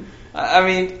 Apparently. I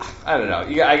mean, I don't know.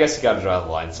 I guess you got to draw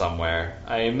the line somewhere.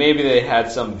 I mean, maybe they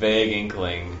had some vague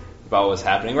inkling about what was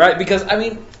happening, right? Because I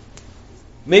mean,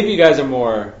 maybe you guys are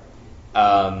more,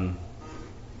 or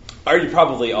you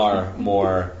probably are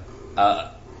more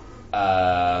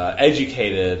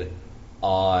educated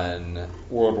on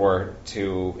World War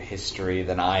II history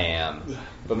than I am.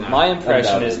 But No, my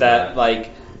impression is that not. like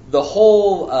the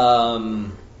whole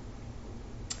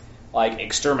like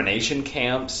extermination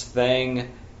camps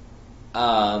thing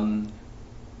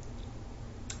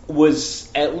was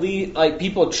at least like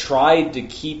people tried to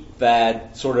keep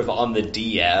that sort of on the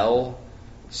DL.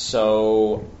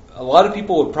 So a lot of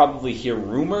people would probably hear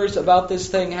rumors about this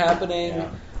thing happening, Yeah.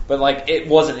 but like it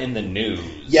wasn't in the news.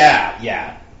 Yeah. I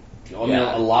mean,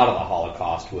 Yeah. a lot of the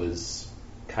Holocaust was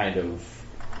kind of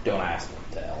don't ask,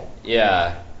 don't tell.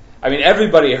 Yeah. I mean,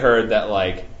 everybody heard that,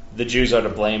 like, the Jews are to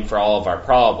blame for all of our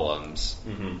problems,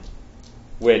 Mm-hmm.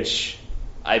 which,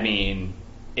 I mean,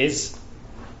 is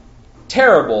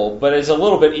terrible, but is a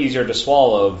little bit easier to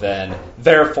swallow than,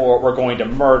 therefore, we're going to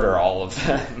murder all of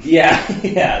them. Yeah,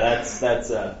 that's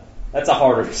a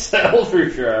harder sell for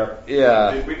sure.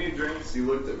 Yeah. If we need drinks, you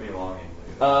looked at me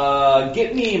longingly.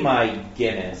 Get me my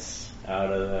Guinness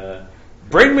out of the.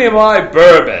 Bring me my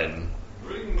bourbon.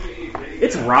 Bring me bacon.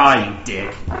 It's rye, you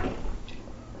dick.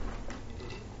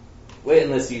 Wait,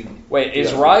 unless you. Wait,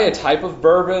 is Yeah. rye a type of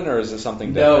bourbon, or is it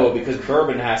something No, different? because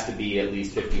bourbon has to be at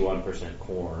least 51%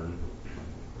 corn.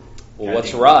 Well, I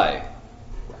what's think- rye?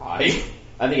 Rye?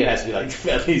 I think it has to be like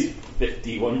at least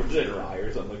 51% rye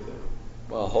or something like that.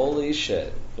 Well, holy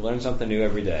shit. You learn something new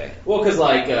every day. Well, because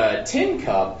like Tin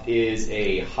Cup is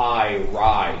a high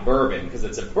rye bourbon because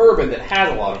it's a bourbon that has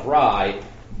a lot of rye,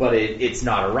 but it's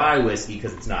not a rye whiskey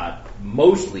because it's not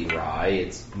mostly rye;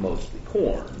 it's mostly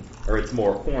corn, or it's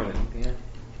more corn than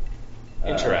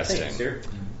yeah. Interesting. Thanks, sir.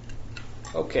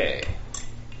 Okay.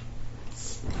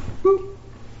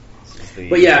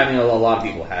 But yeah, I mean, a lot of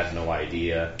people had no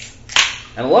idea,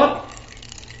 and a lot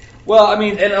Well, of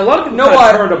people No, kind of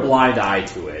I- turned a blind eye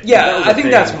to it. That yeah, was I the think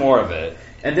thing. that's more of it.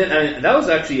 And then that was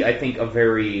actually, I think, a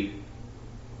very.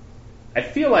 I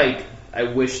feel like I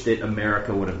wish that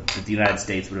that the United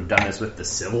States would have done this with the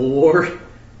Civil War,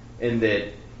 and that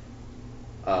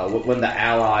when the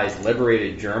Allies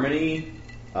liberated Germany,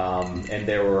 and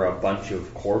there were a bunch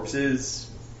of corpses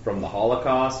from the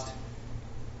Holocaust,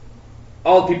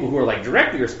 all the people who were like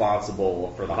directly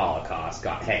responsible for the Holocaust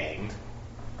got hanged.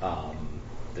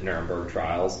 the Nuremberg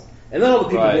trials. And then all the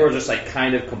people Right. who are just like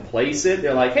kind of complacent,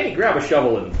 they're like, hey, grab a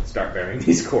shovel and start burying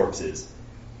these corpses.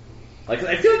 Like,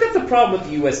 I feel like that's the problem with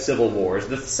the U.S. Civil Wars.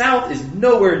 The South is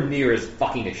nowhere near as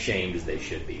fucking ashamed as they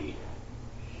should be.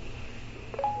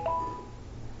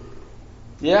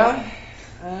 Yeah,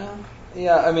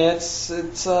 yeah. I mean, it's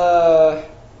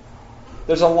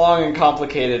there's a long and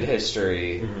complicated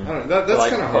history. I don't know, that's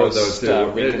Like kind of hard though post, too.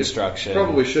 Reconstruction. It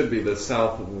probably should be. The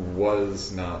South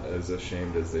was not as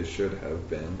ashamed as they should have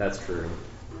been. That's true.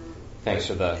 Thanks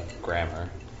for the grammar.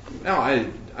 No,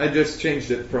 I just changed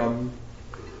it from,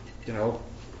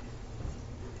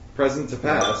 present to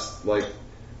past. Like,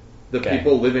 the Okay.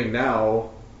 people living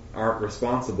now aren't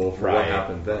responsible for what Right.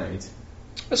 happened then.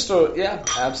 Yeah,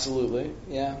 absolutely.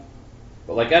 Yeah.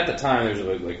 But like at the time, there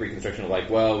was like Reconstruction of like,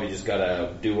 well, we just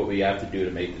gotta do what we have to do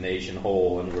to make the nation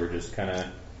whole, and we're just kind of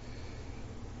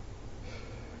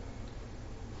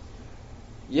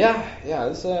Yeah.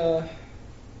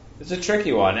 It's a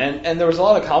tricky one, and there was a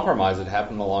lot of compromise that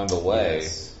happened along the way.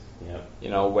 Yes.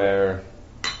 Yep. Where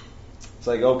it's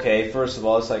like, okay, first of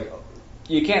all, it's like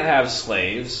you can't have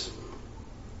slaves.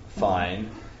 Fine.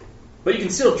 But you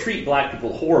can still treat black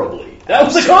people horribly. That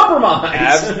was a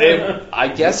compromise. I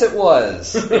guess it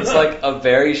was. It's like a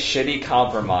very shitty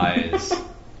compromise.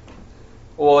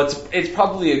 Well, it's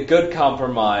probably a good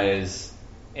compromise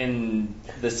in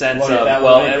the sense of, at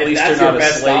least you're not a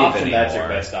slave option, anymore. That's your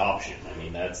best option. I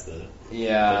mean, that's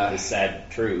the sad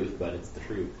truth, but it's the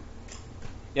truth.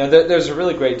 There's a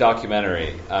really great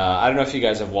documentary. I don't know if you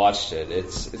guys have watched it.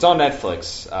 It's on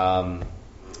Netflix.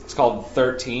 It's called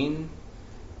 13.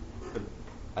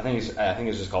 I think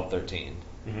it's just called 13.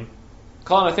 Mm-hmm.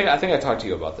 Colin, I think I talked to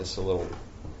you about this a little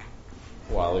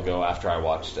while ago after I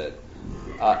watched it.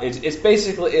 It's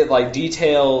basically, it like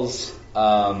details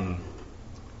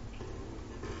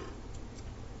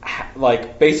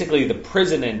like basically the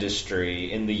prison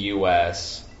industry in the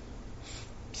U.S.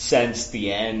 since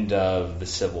the end of the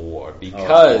Civil War,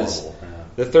 because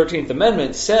the 13th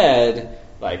Amendment said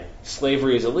like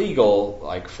slavery is illegal,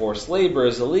 like forced labor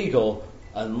is illegal,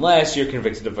 unless you're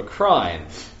convicted of a crime.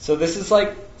 So this is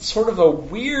like sort of a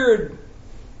weird,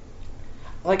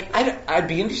 like I'd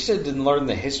be interested in learn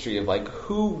the history of like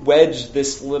who wedged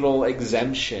this little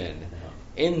exemption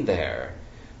in there,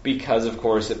 because of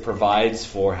course it provides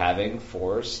for having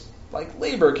forced like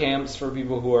labor camps for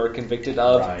people who are convicted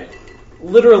of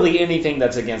literally anything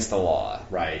that's against the law.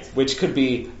 Right. Which could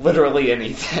be literally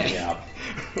anything. Yeah.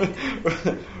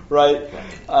 Right.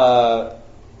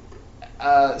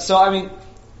 So I mean,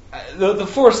 the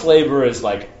forced labor is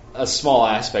like a small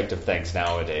aspect of things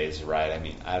nowadays, right? I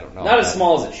mean, I don't know. Not as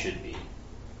small as it should be.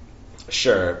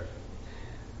 Sure.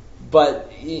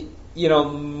 But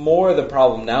more of the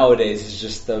problem nowadays is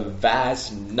just the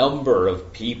vast number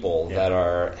of people that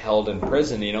are held in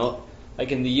prison.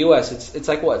 Like in the U.S., it's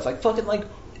like what? It's like fucking like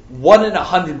 1 in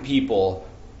 100 people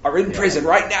are in prison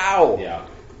right now. Yeah.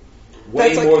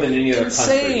 Way That's more like than any other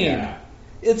insane. country. Yeah.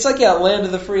 It's like Land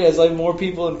of the Free has like more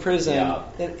people in prison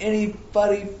than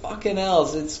anybody fucking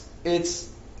else.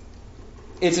 It's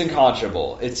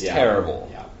unconscionable. It's terrible.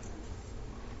 Yeah.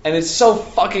 And it's so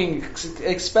fucking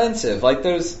expensive. Like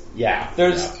there's I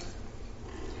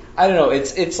don't know.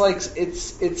 It's like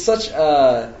it's such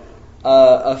a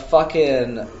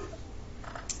fucking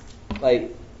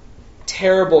like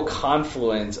terrible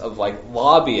confluence of like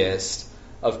lobbyists,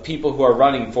 of people who are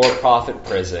running for-profit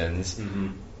prisons,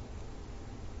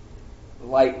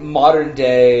 like modern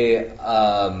day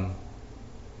the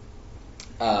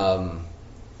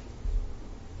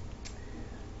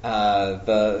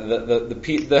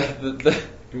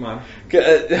Come on.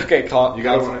 okay, You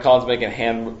got Colin's making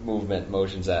hand movement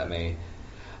motions at me.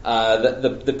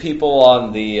 The people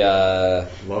on the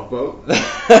Love Boat?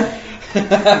 Is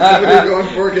that what you're going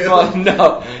for, Caleb?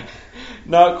 no,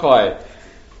 not quite.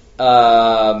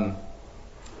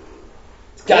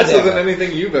 Closer than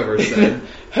anything you've ever said.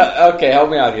 Okay, help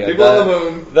me out here. People on the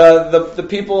moon. The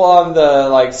people on the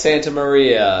like Santa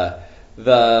Maria,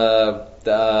 the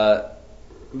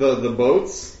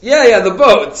boats? Yeah, the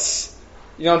boats.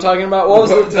 You know what I'm talking about? What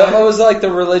The was like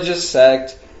the religious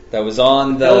sect that was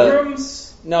on the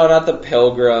Pilgrims? No, not the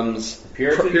Pilgrims.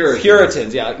 Puritans?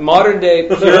 Puritans, yeah, like modern day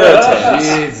Puritans.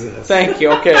 Jesus. Thank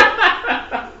you. Okay.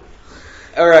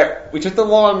 All right, we took the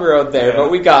long road there, but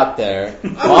we got there.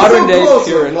 Modern day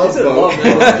Puritans. Love Boat.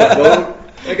 Love Boat.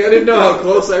 Like, I didn't know how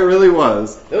close I really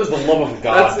was. That was the love of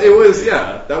God.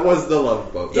 That was the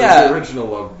Love Boat. That was the original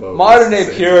Love Boat. Modern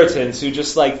day Puritans who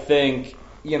just like think,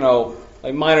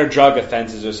 like minor drug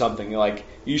offenses or something, like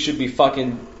you should be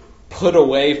fucking put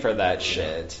away for that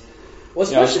shit. Well,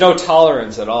 There's no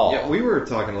tolerance at all. Yeah, we were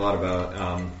talking a lot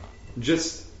about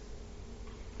just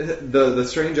the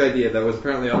strange idea that was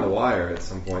apparently on the wire at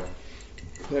some point,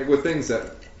 like with things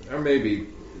that are maybe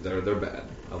they're bad,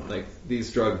 like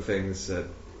these drug things, that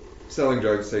selling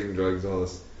drugs, taking drugs, all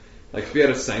this. Like if you had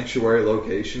a sanctuary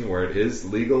location where it is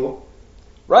legal,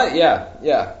 Right,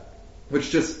 yeah. which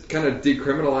just kind of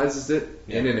decriminalizes it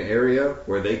in an area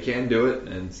where they can do it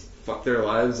and fuck their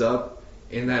lives up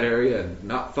in that area and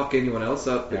not fuck anyone else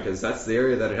up because that's the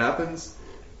area that it happens.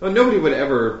 Well, nobody would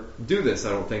ever do this, I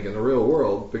don't think, in the real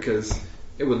world, because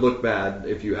it would look bad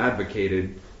if you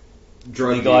advocated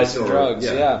drug Legalizing use or, drugs,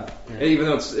 yeah. And even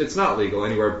though it's not legal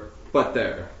anywhere but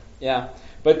there. Yeah.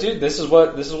 But dude, this is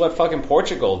what fucking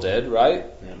Portugal did, right?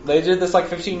 Yeah. They did this like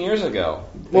 15 years ago.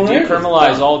 They Well, they're just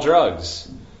decriminalized dumb. all drugs.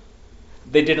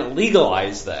 They didn't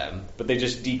legalize them, but they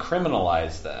just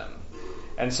decriminalized them.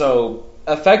 And so,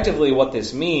 effectively, what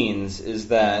this means is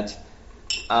that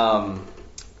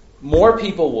more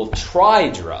people will try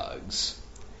drugs,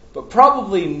 but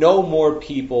probably no more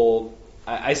people.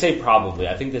 I say probably.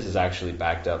 I think this is actually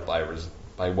backed up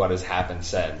by what has happened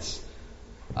since.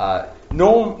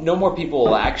 No more people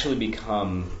will actually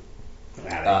become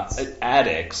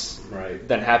addicts Right.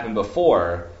 than happened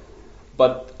before.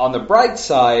 But on the bright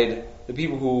side, the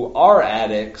people who are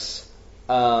addicts,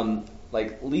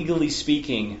 like legally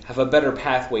speaking, have a better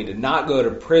pathway to not go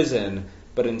to prison,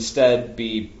 but instead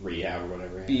be Rehab or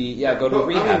whatever. go to Well,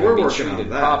 rehab we're and be working on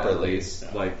treated that, properly. at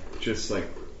least. Like, just like,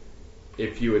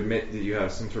 if you admit that you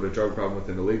have some sort of drug problem with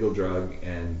an illegal drug,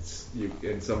 and you,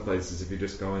 in some places, if you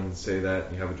just go in and say that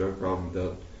and you have a drug problem,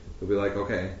 they'll be like,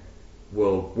 okay,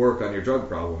 we'll work on your drug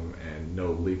problem, and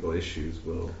no legal issues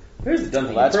will. Here's the dumb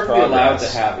thing. Well, that's You're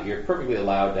progress. perfectly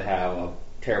allowed to have a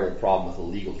terrible problem with a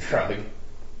legal drug.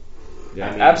 Yeah,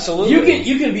 I mean, Absolutely.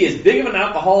 You can be as big of an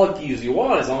alcoholic as you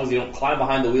want as long as you don't climb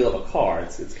behind the wheel of a car.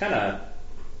 It's kind of.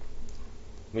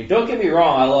 I mean, don't get me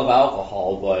wrong. I love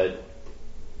alcohol, but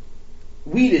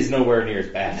weed is nowhere near as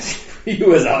bad for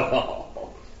you as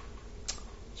alcohol.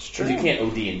 It's Because you can't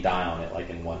OD and die on it like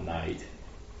in one night.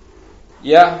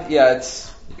 Yeah, it's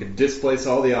You can displace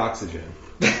all the oxygen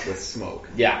with smoke,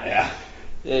 Yeah.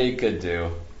 you could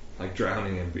do. like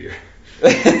drowning in beer.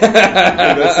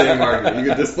 That same argument. You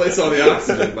can displace all the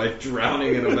oxygen by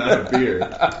drowning in a vat of beer. No,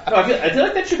 I feel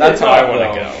like that should be That's a how I thought,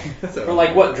 want though. to go. For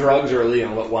like what drugs are illegal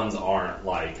and what ones aren't.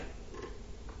 Like,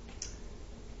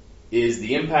 is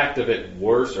the impact of it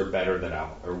worse or better than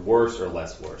or worse or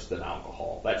less worse than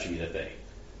alcohol? That should be the thing.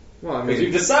 Well, I Because mean,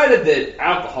 we've decided that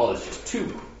alcohol is just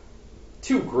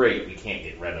too great. We can't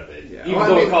get rid of it, Yeah. even Well, I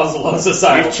though mean, it causes a lot of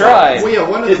societal we've tried. problems. well, yeah,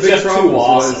 one of It's the big just too problems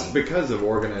was awesome. because of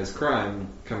organized crime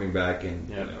coming back in,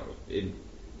 Yeah. in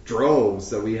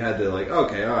droves, that we had to like,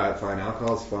 okay, all right, fine,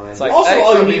 alcohol's fine. It's like, Also, hey,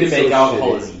 all you something need to make so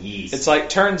alcohol shitty. is yeast. It's like,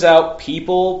 turns out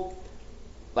people,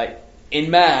 like, in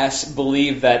mass,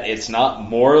 believe that it's not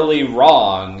morally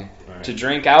wrong Right. to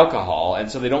drink alcohol,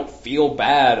 and so they don't feel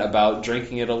bad about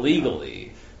drinking it illegally.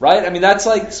 Right? I mean, that's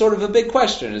like sort of a big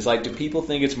question. Is like, do people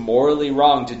think it's morally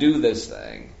wrong to do this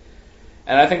thing?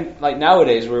 And I think, like,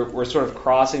 nowadays, we're sort of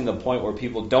crossing the point where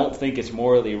people don't think it's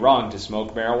morally wrong to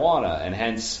smoke marijuana, and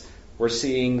hence we're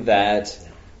seeing that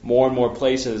more and more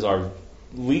places are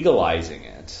legalizing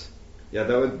it. Yeah,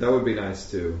 that would be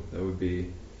nice too. That would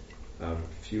be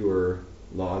fewer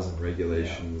laws and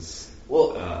regulations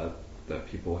Well, that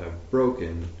people have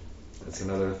broken. That's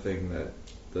another thing that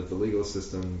the legal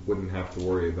system wouldn't have to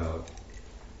worry about,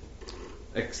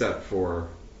 except for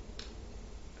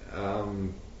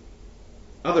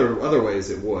other ways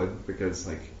it would, because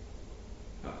like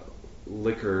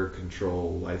liquor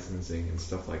control, licensing, and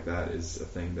stuff like that is a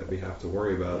thing that we have to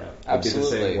worry about. Yeah. It'd be the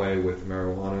Absolutely. same way with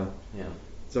marijuana. yeah.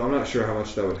 So I'm not sure how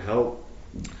much that would help.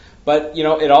 But, you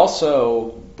know, it also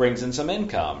brings in some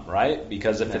income, right?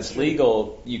 Because if That's it's true.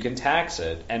 legal, you can tax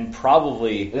it, and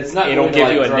probably It's not it'll going to, give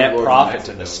like, you a drug net lords in profit to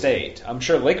Mexico. the state. I'm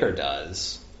sure liquor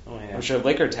does. Oh, yeah. I'm sure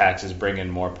liquor taxes bring in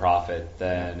more profit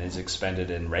than is expended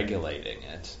in regulating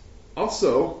it.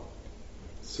 Also,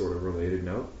 sort of related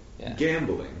note, Yeah.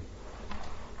 gambling.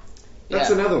 That's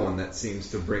Yeah. another one that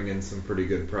seems to bring in some pretty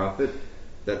good profit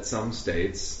that some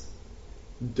states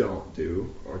don't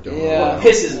do or don't Yeah. allow. What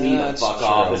pisses me the That's fuck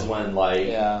off true. is when, like,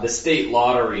 Yeah. the state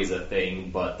lottery is a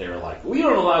thing, but they're like, we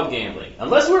don't allow gambling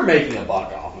unless we're making a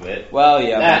buck off of it. Well,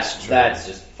 yeah, that's true. That's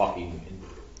just fucking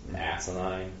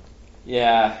asinine.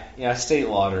 Yeah, state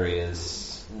lottery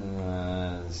is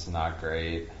not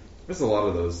great. There's a lot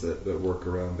of those that work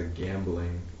around the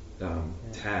gambling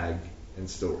tag and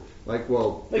still like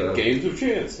Like games of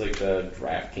chance, like the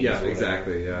DraftKings. yeah, or whatever.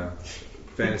 exactly, yeah.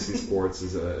 Fantasy sports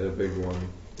is a big one.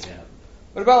 Yeah.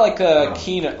 What about like Oh.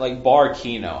 Keno, like Bar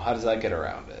Keno? How does that get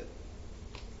around it?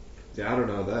 Yeah, I don't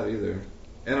know that either.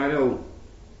 and I know,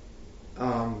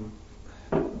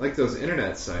 like those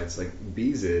internet sites like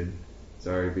BZID.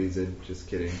 Sorry, BZID. Just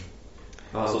kidding.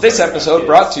 This episode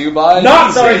brought to you by...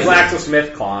 Not sorry,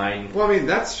 GlaxoSmithKline. Well, I mean,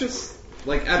 that's just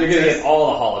like You're going to get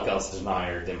all the Holocaust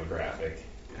denier demographic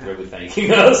really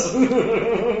thanking us.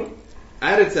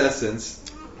 at its essence,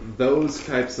 those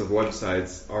types of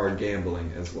websites are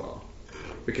gambling as well,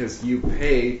 because you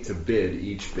pay to bid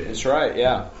each bid. That's right,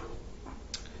 yeah.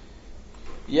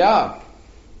 Yeah.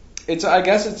 I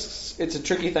guess it's a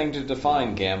tricky thing to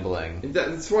define, gambling.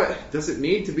 That's what. Does it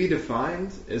need to be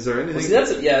defined? Is there anything? Well, see, that's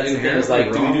the thing. Is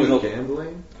like, do we do with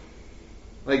gambling?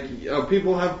 Like,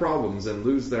 people have problems and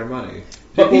lose their money.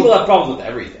 But people have problems with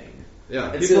everything.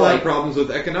 Yeah, It's people like- have problems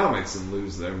with economics and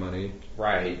lose their money,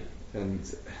 Right. and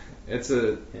it's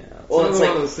a. Yeah. It's Well, one it's of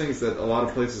like those things that a lot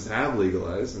of places have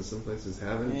legalized and some places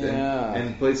haven't. Yeah.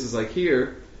 And places like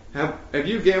here, have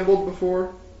you gambled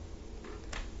before?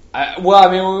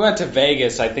 When we went to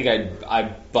Vegas, I think I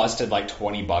busted like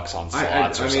 $20 on slots I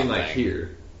or something. mean, like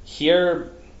here. Here,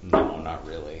 no, not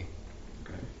really.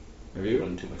 Okay. Have you?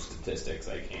 doing too much statistics.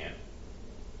 I can't.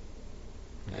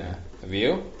 Yeah. Have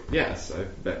you? Yes,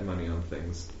 I've bet money on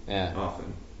things Yeah.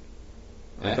 often.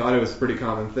 Yeah. I thought it was a pretty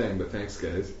common thing, but thanks,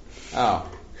 guys. Oh.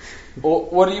 Well,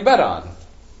 what do you bet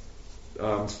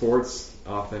on? Sports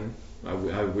often.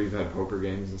 We've had poker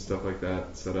games and stuff like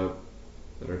that set up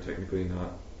that are technically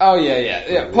not. Oh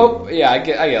yeah. I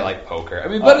get like poker. I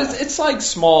mean, but it's like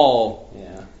small.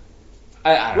 Yeah.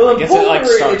 I don't Well, know. I in guess poker, it like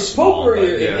starts small. poker but-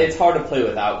 it's hard to play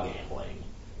without gambling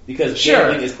because Sure.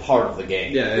 gambling is part of the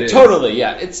game. Yeah, it is. Totally,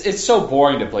 yeah. It's so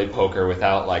boring to play poker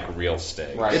without like real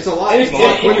stakes. Right. It's a lot. And, It's a lot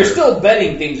and you're quicker. still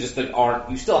betting things just that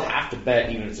aren't. You still have to bet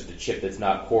even if it's just a chip that's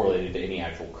not correlated to any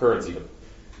actual currency to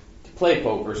play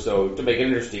poker. So to make it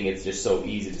interesting, it's just so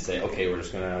easy to say, okay, we're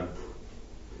just gonna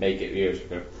make it. We're just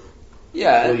gonna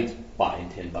Yeah. really buy in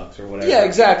 $10 or whatever. Yeah,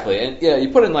 exactly. And yeah, you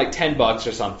put in like $10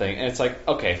 or something, and it's like,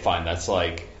 okay, fine. That's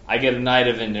like I get a night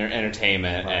of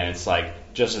entertainment, Right. and it's like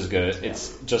just as good.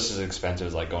 It's just as expensive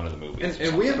as like going to the movies.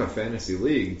 And we have a fantasy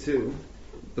league too.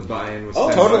 The buy-in was Oh,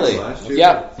 $10 totally. last year.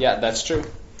 Yeah, that's true.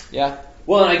 Yeah.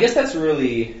 Well, and I guess that's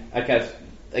really, I guess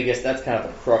that's kind of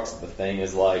the crux of the thing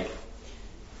is like,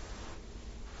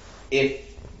 if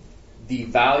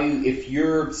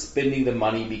you're spending the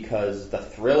money because the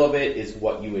thrill of it is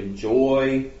what you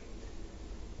enjoy,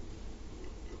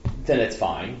 then it's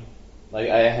fine. Like,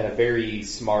 I had a very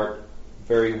smart,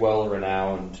 very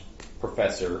well-renowned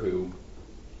professor who,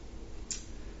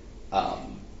 I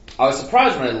was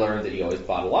surprised when I learned that he always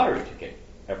bought a lottery ticket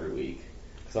every week.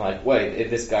 Because I'm like, wait,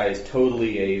 this guy is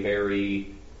totally a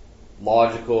very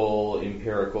logical,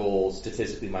 empirical,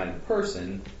 statistically minded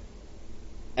person.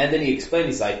 And then he explained,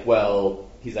 he's like, for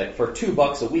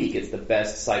 $2 a week, it's the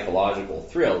best psychological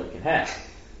thrill you can have.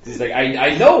 He's like,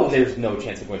 I know there's no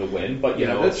chance I'm going to win, but you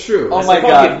know, that's true. Oh it's my like,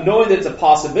 God. knowing that it's a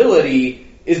possibility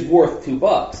is worth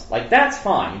 $2. Like, that's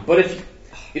fine. But if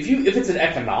it's an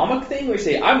economic thing where you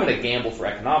say, I'm going to gamble for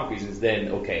economic reasons, then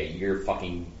okay, you're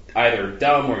fucking either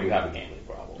dumb or you have a gambling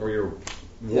problem. Or you're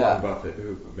Warren Yeah. Buffett,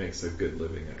 who makes a good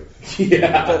living out of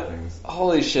Yeah. things.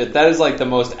 Holy shit, that is like the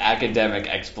most academic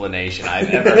explanation I've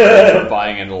ever heard for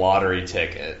buying a lottery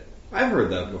ticket. I've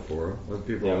heard that before when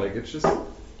people Yeah. are like, it's just.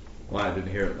 Well, I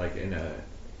didn't hear it like in a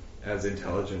as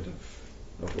intelligent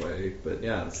of way, but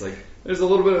yeah, it's like there's a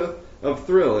little bit of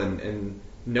thrill in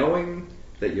knowing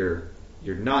that you're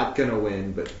not gonna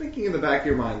win, but thinking in the back of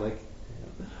your mind like,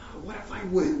 what if I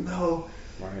win though?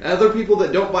 Right. Other people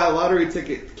that don't buy a lottery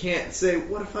ticket can't say,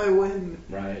 what if I win?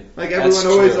 Right. Like That's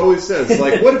everyone true. always says,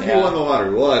 like, what if Yeah. you won the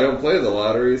lottery? Well, I don't play the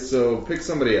lottery, so pick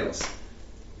somebody else.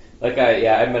 Like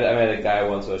I met a guy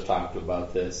once I was talking to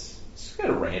about this. It's kind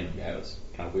of random guy. It was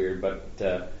kind of weird, but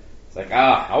it's like,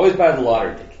 I always buy the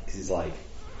lottery ticket because he's like,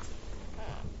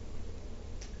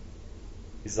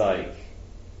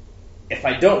 if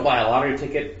I don't buy a lottery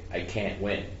ticket, I can't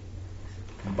win.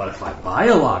 But if I buy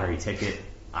a lottery ticket,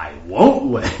 I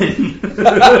won't win.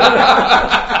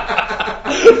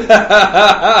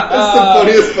 That's the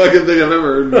funniest fucking thing I've ever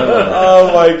heard in my life.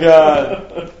 Oh my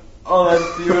god. Oh,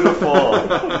 that's beautiful.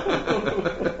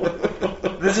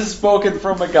 This is spoken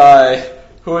from a guy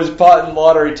who has bought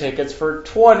lottery tickets for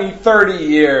 20, 30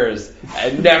 years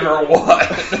and never won.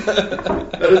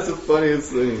 That is the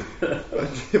funniest thing.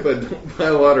 If I don't buy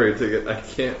a lottery ticket, I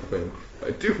can't win. If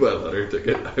I do buy a lottery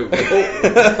ticket, I won't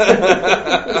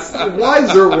win.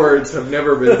 Wiser words have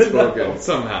never been spoken,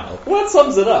 somehow. Well, that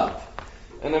sums it up.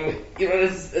 And I mean,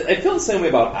 I feel the same way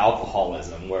about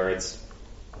alcoholism, where it's,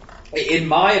 in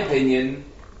my opinion,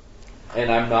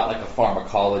 and I'm not like a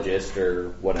pharmacologist or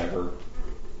whatever,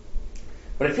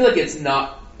 but I feel like it's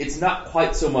not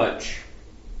quite so much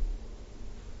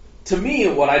to me,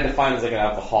 what I define as like an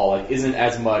alcoholic isn't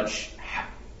as much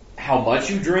how much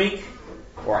you drink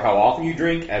or how often you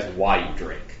drink as why you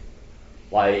drink.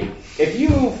 Like, if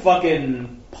you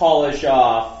fucking polish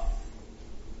off,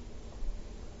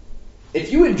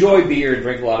 if you enjoy beer and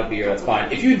drink a lot of beer, that's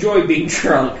fine. If you enjoy being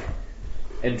drunk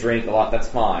and drink a lot, that's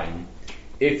fine.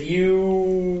 If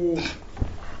you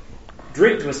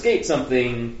drink to escape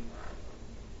something,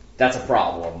 that's a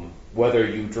problem. Whether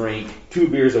you drink 2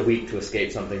 beers a week to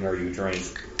escape something or you drink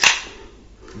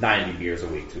 90 beers a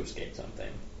week to escape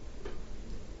something.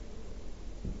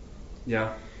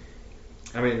 Yeah.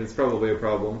 I mean, it's probably a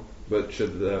problem, but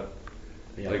should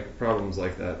like problems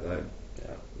like that,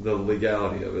 the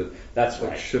legality of it. That's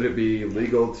like, right. Should it be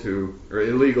legal to or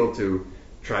illegal to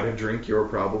try to drink your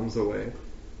problems away?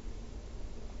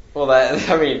 Well,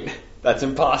 that's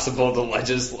impossible to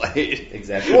legislate.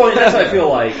 Exactly. Well, and that's why I feel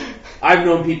like I've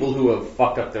known people who have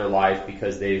fucked up their life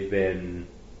because they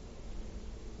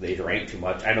drank too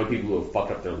much. I know people who have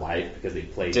fucked up their life because they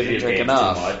played Didn't video drink games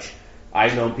enough. too much.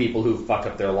 I've known people who fucked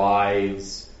up their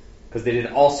lives because they did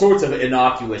all sorts of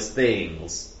innocuous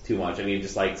things too much. I mean,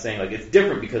 just like saying like it's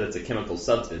different because it's a chemical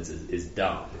substance is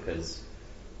dumb because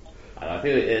I don't know, I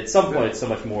feel like at some point it's so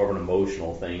much more of an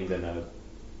emotional thing than a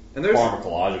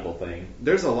pharmacological thing.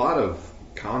 There's a lot of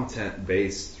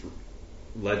content-based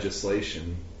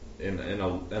legislation in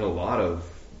a lot of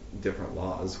different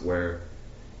laws where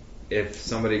if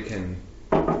somebody can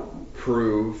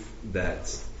prove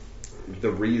that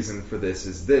the reason for this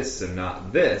is this and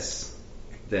not this,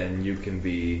 then you can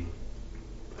be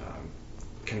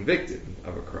convicted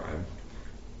of a crime.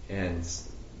 And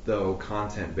though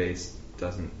content-based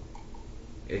doesn't,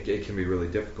 it can be really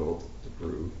difficult to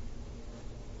prove.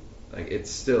 Like,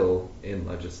 it's still in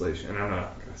legislation, and I'm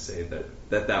not going to say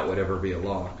that would ever be a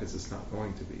law because it's not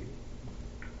going to be.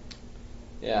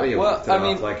 Yeah. But you Well, looked it I up,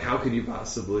 mean, like, how can you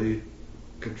possibly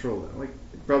control that? Like,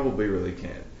 you probably really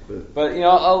can't. but you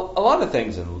know, a lot of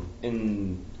things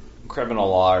in criminal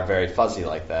law are very fuzzy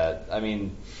like that. I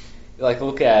mean, like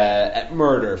look at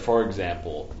murder, for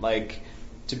example. Like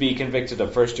to be convicted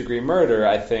of first-degree murder,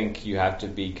 I think you have to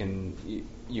be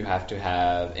you have to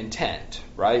have intent,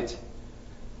 right?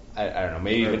 I don't know,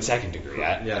 maybe even second degree.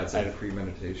 Yeah, it's like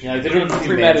premeditation. Yeah, they're doing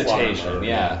Premeditation,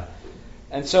 yeah.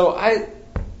 And so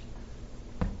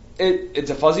it's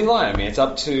a fuzzy line. I mean, it's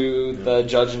up to the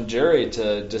judge and jury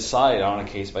to decide on a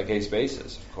case-by-case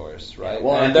basis, of course, right? Yeah,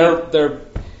 well, and there are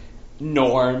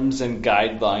norms and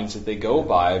guidelines that they go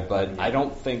by, but I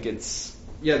don't think it's...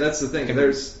 Yeah, that's the thing.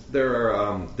 There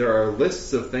are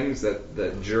lists of things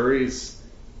that juries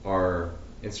are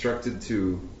instructed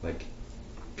to like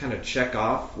kind of check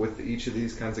off with each of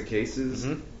these kinds of cases,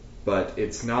 but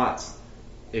it's not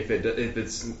if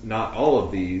it's not all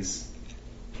of these,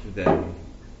 then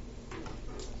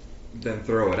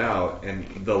throw it out,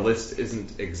 and the list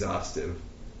isn't exhaustive.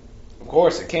 Of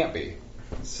course, it can't be.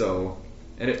 So,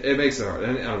 and it makes it hard.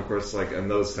 And of course, like in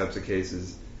those types of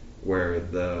cases where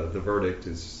the verdict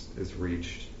is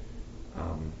reached,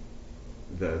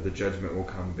 the judgment will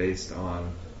come based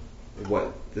on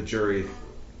what the jury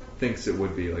thinks it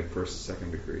would be, like first,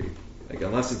 second degree. Like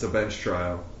unless it's a bench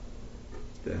trial,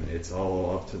 then it's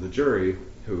all up to the jury,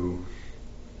 who,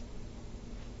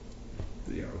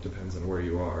 you know, depends on where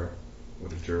you are,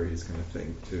 what a jury is going to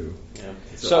think too. Yeah.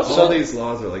 So all these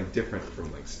laws are like different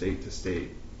from like state to state,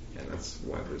 and that's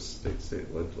why there's state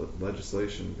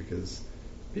legislation, because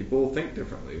people think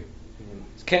differently.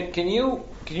 Can you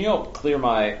help clear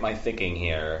my thinking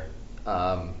here?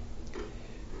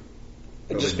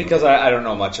 Just because I don't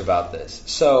know much about this.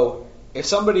 So if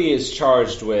somebody is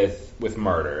charged with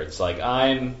murder, it's like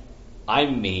I'm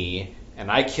me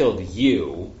and I killed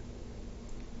you,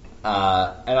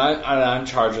 and I'm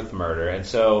charged with murder, and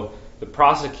so the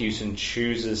prosecution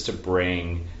chooses to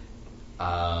bring,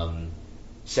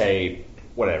 say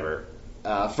whatever,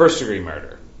 first degree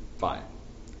murder. Fine,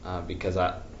 because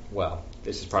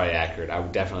this is probably accurate. I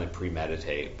would definitely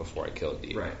premeditate before I killed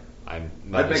you. Right. I'm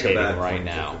I'd make a meditating bad right point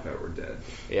now. if I were dead.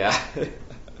 Yeah.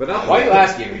 But not Why are you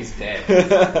asking? He's dead.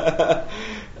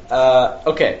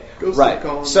 Okay. Go right.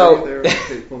 Colin So there,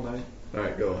 fateful night. All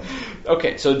right, go on.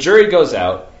 okay. So jury goes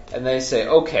out and they say,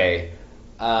 okay,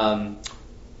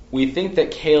 we think that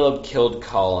Caleb killed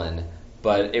Colin,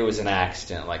 but it was an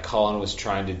accident. Like Colin was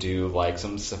trying to do like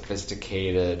some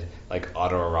sophisticated like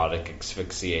autoerotic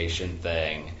asphyxiation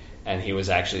thing, and he was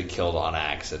actually killed on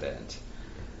accident.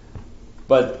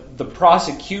 But the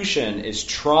prosecution is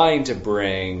trying to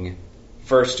bring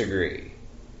first degree.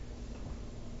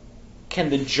 Can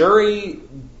the jury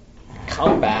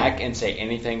come back and say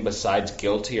anything besides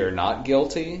guilty or not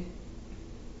guilty?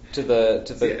 to the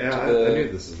I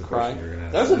knew this is the crime? question you were going to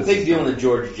ask. That was a This big is deal in not- the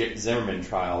George Zimmerman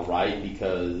trial, right?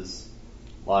 Because,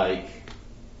 like,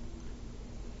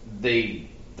 the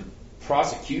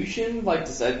prosecution, like,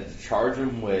 decided to charge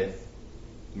him with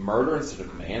murder instead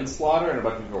of manslaughter, and a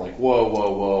bunch of people were like,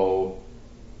 whoa.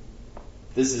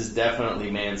 This is definitely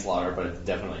manslaughter, but it's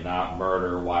definitely not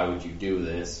murder. Why would you do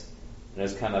this? And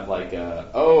it's kind of like,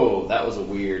 that was a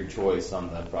weird choice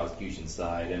on the prosecution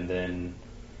side. And then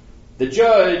the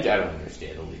judge, I don't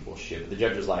understand the legal shit, but the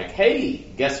judge was like, hey,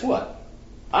 guess what?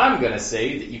 I'm going to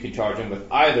say that you can charge him with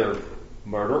either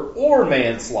murder or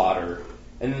manslaughter.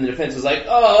 And then the defense was like,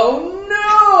 oh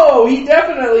no, he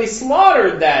definitely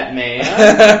slaughtered that man.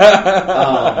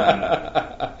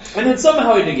 And then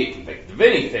somehow he didn't get convicted of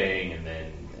anything, and then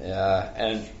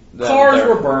and cars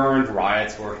were burned,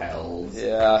 riots were held,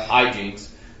 hijinks.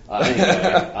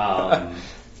 Anyway,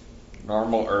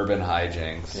 normal urban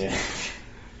hijinks. yeah.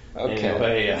 Okay.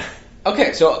 Anyway,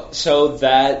 Okay, so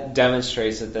that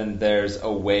demonstrates that then there's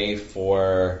a way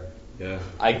for, Yeah.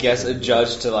 I guess, a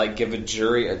judge to like give a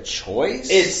jury a choice.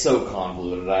 it's so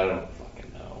convoluted, I don't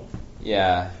fucking know.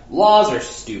 Yeah. Laws are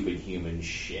stupid human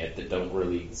shit that don't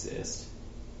really exist.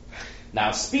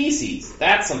 Now, species,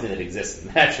 that's something that exists in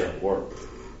the natural world.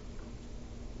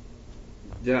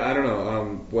 Yeah, I don't know.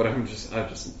 I'm just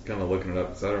kind of looking it up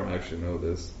because I don't actually know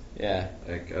this. Yeah.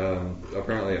 Like,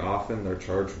 apparently often they're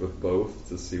charged with both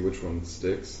to see which one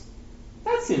sticks.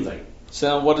 That seems like...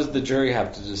 So what does the jury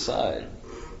have to decide?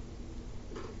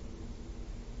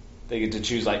 They get to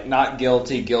choose like not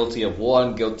guilty, guilty of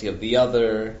one, guilty of the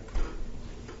other,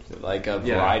 like a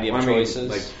variety of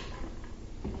choices.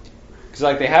 Because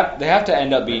like they have to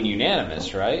end up being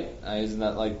unanimous, right? Isn't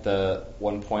that like the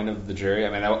one point of the jury? I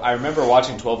mean, I remember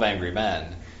watching 12 Angry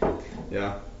Men.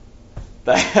 Yeah.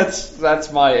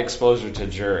 That's my exposure to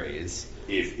juries.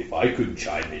 If I could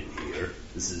chime in here,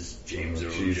 this is James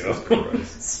Earl Jesus Jones.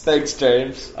 Christ. Thanks,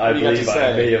 James. I What do you got believe to I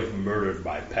say? may have murdered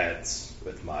my pets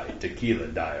with my tequila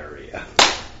diarrhea.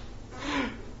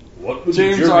 What would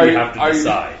James, the jury have to are you-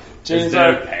 decide? James, is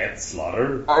there are- pet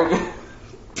slaughter?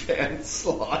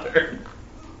 Manslaughter.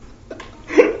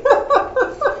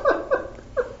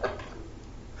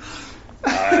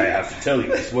 I have to tell you,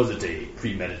 this wasn't a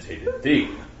premeditated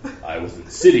thing. I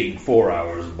wasn't sitting 4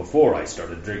 hours before I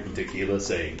started drinking tequila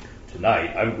saying,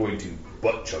 tonight I'm going to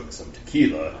butt chug some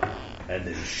tequila and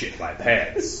then shit my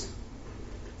pants.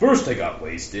 First I got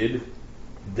wasted,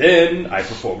 then I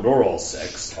performed oral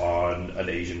sex on an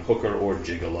Asian hooker or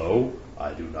gigolo.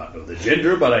 I do not know the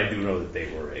gender, but I do know that they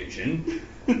were Asian.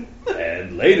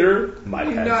 And later, my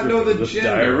You pants not were know filled the with gender.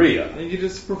 diarrhea. And you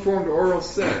just performed oral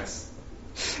sex.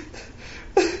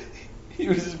 He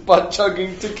was butt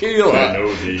chugging tequila. I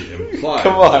know the implied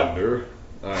Come on. gender.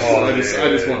 Oh, So I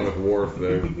just went with Worf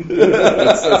there.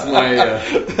 that's my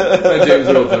James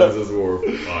Earl Jones'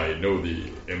 Worf. I know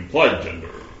the implied gender,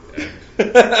 and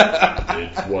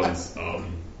it was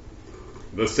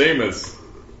the same as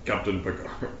Captain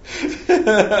Picard.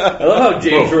 I love how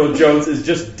James Earl Jones is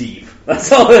just deep.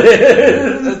 That's all it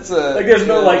is. Like there's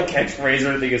no like catchphrase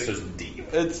or anything. It's just deep.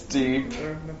 It's deep.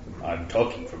 I'm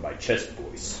talking from my chest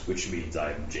voice, which means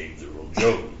I'm James Earl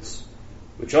Jones,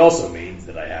 which also means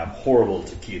that I have horrible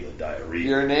tequila diarrhea.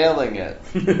 You're nailing it.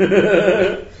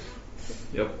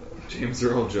 Yep, James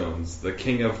Earl Jones, the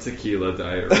king of tequila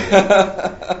diarrhea.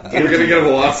 We're gonna get a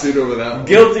lawsuit over that one.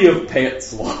 Guilty of pants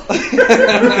slaughter.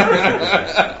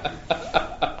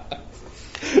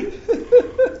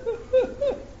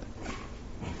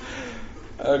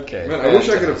 Okay. Man, I wish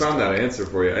I could have fantastic. found that answer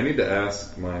for you. I need to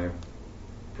ask my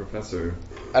professor.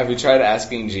 Have you tried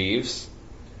asking Jeeves?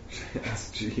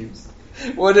 Ask Jeeves.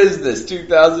 What is this,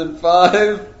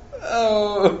 2005?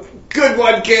 Oh. Good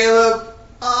one, Caleb.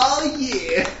 Oh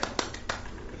yeah.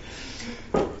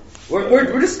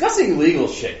 We're discussing legal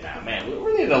shit now, man.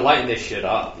 We need to lighten this shit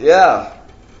up. Yeah.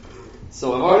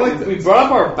 So I like we this. brought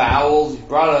up our bowels, we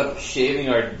brought up shaving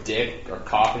our dick, our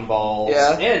cock and balls,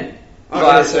 Yeah. and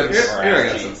Classics. Here our I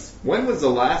ass got cheeks. some. When was the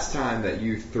last time that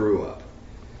you threw up?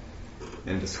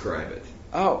 And describe it.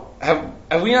 Oh,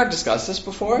 have we not discussed this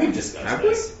before? We've discussed Have we?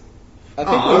 this. I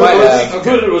think Oh, we might okay. have.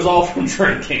 Good, it was all from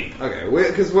drinking. Okay,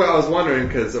 because I was wondering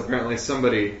because apparently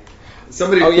somebody Oh,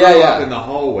 threw yeah, yeah. up in the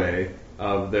hallway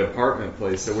of the apartment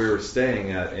place that we were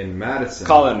staying at in Madison.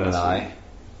 Colin and last I. week.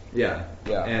 Yeah.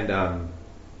 Yeah. And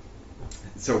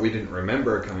so we didn't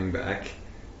remember coming back,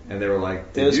 and they were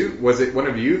like, There's- was it one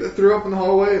of you that threw up in the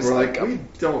hallway?" And we're like, "We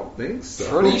don't think so."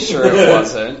 Pretty sure it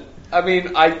wasn't. I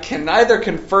mean, I can neither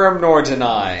confirm nor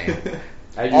deny.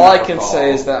 I do All not I can recall.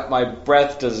 say is that my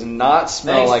breath does not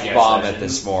smell Thanks, like Jeff vomit Sessions.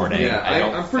 this morning. Yeah, I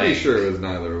don't I'm pretty think. sure it was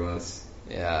neither of us.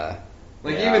 Yeah.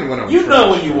 Like Yeah. even when I'm You know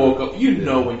trashed, when you woke up. You Yeah.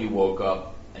 know when you woke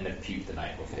up and have puked the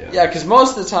night before. Yeah, because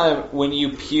most of the time when you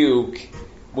puke,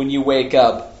 when you wake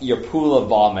up, your pool of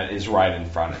vomit is right in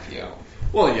front of you.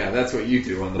 Well, yeah, that's what you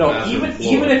do on the No, bathroom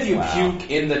floor. even if you Wow. puke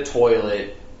in the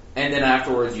toilet and then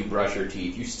afterwards you brush your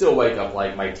teeth, you still wake up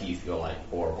like my teeth feel like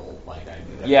horrible. Like I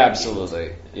Yeah,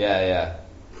 absolutely. Yeah.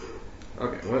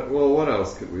 Okay, what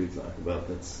else could we talk about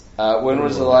that's... When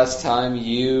was the last time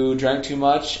you drank too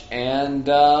much and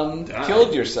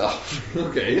killed yourself?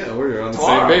 Okay, yeah, we're on the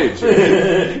Tomorrow.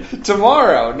 same page.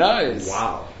 Tomorrow, nice.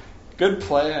 Wow. Good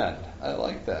plan. I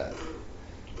like that.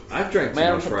 I've drank too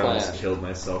Man much with a where I almost plan. killed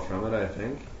myself from it, I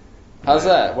think. How's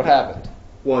that? What happened?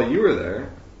 Well, you were there.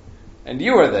 And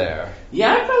you were there.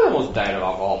 Yeah, I probably almost died of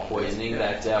alcohol poisoning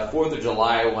that 4th of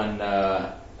July when...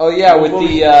 Oh yeah, with when the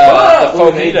we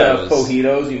made fajitas.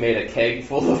 fajitos, you made a keg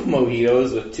full of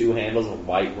mojitos with 2 handles of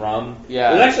white rum.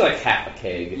 Yeah. It was actually like half a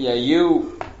keg. Yeah,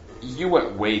 you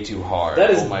went way too hard.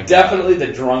 That is oh my definitely the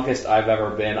drunkest I've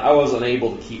ever been. I was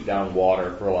unable to keep down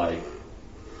water for like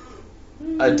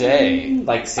God. A day.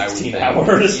 like I would 16 think.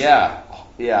 hours. Yeah,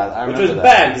 I Which remember was that.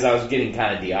 bad because I was getting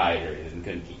kind of dehydrated and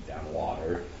couldn't keep down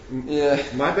water. Yeah.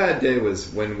 My bad day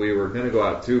was when we were going to go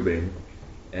out tubing,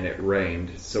 and it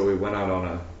rained, so we went out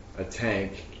on a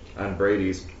tank on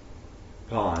Brady's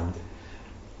pond.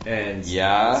 And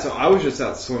Yeah. so I was just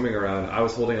out swimming around. I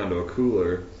was holding onto a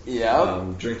cooler, Yeah.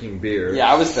 drinking beer.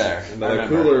 Yeah, I was there. And I the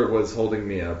remember. cooler was holding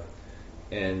me up.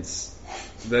 And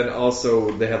then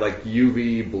also they had like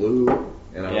UV blue,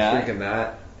 and I was Yeah. drinking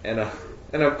that. And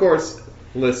of course,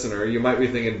 listener, you might be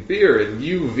thinking beer and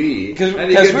UV. Because and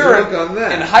you get we were drunk on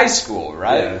that. in high school,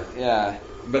 right? Yeah.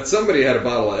 But somebody had a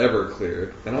bottle of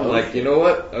Everclear, and I'm like, you know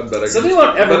what? I bet I Something can,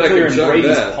 about I bet I Everclear can in chug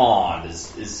Brady's that. pond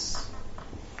is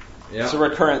Yeah. It's a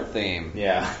recurrent theme.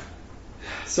 yeah.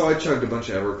 So I chugged a bunch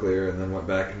of Everclear and then went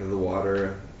back into the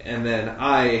water, and then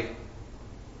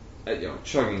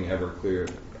chugging Everclear,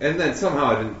 and then somehow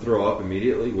I didn't throw up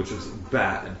immediately, which was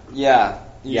bad. Yeah.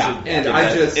 You Yeah. should- And Yeah,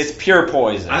 I just, It's pure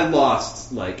poison. I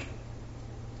lost like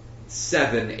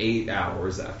 7-8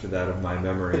 hours after that of my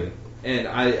memory, and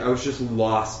I was just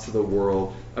lost to the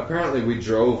world. Apparently, we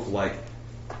drove like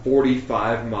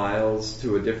 45 miles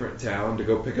to a different town to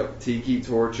go pick up tiki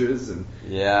torches, and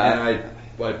yeah.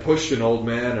 I pushed an old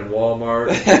man in Walmart.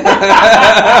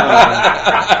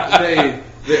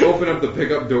 They open up the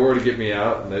pickup door to get me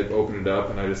out, and they open it up,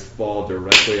 and I just fall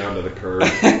directly onto the curb.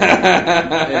 And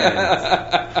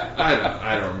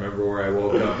I don't remember where I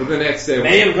woke up, but the next day,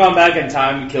 May have gone back in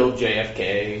time and killed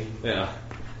JFK. yeah,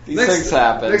 These things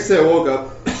happen. Next day I woke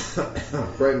up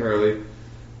bright and early.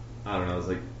 I don't know. I was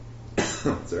like,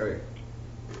 sorry.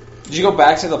 Did you go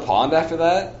back to the pond after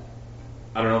that?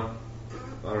 I don't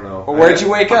know. Or where'd you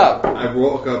wake up? I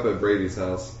woke up at Brady's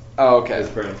house. Oh, okay. His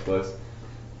parents' place.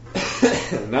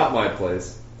 Not my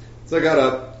place. So I got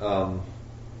up, I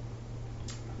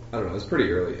don't know, it was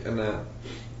pretty early, and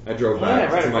I drove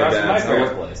back right to my across from my dad's. I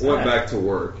parents' went, place. went Nice. back to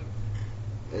work.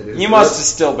 And it was You must have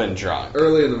still been drunk.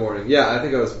 early in the morning. Yeah, I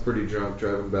think I was pretty drunk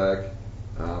driving back.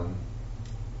 And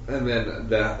then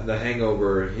the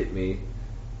hangover hit me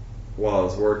while I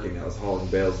was working. I was hauling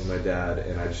bales with my dad,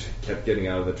 and I just kept getting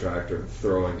out of the tractor and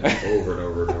throwing up over and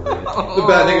over and over again. The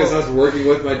bad thing is I was working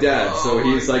with my dad, so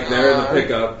he's like there in the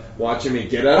pickup watching me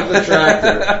get out of the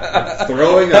tractor,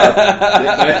 throwing up,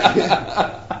 get back in.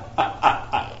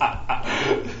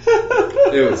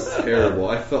 It was terrible.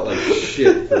 I felt like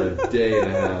shit for a day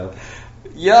and a half.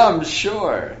 Yeah, I'm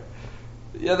sure.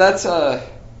 Yeah, that's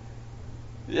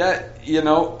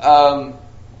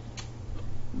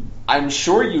I'm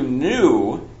sure you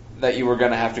knew that you were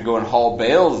going to have to go and haul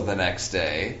bales the next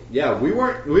day. Yeah, we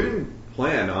didn't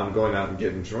plan on going out and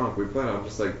getting drunk. We planned on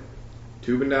just like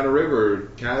tubing down a river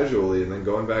casually and then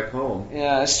going back home.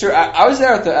 Yeah, it's true. I was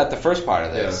there at the first part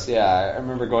of this. Yeah, I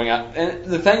remember going out. And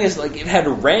the thing is, like, it had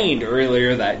rained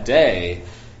earlier that day,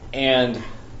 and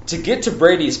to get to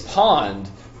Brady's Pond,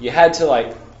 you had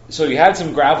to so you had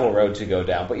some gravel road to go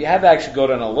down, but you had to actually go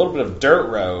down a little bit of dirt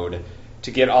road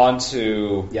to get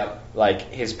onto like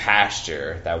his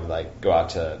pasture that would like go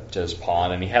out to his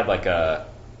pond, and he had like it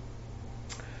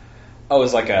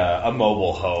was like a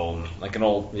mobile home, like an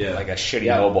old, like a shitty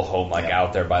mobile home,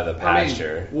 out there by the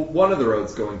pasture. I mean, one of the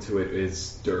roads going to it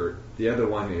is dirt. The other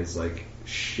one is like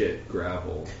shit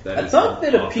gravel. I thought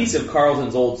that a piece of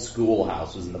Carlton's old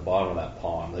schoolhouse was in the bottom of that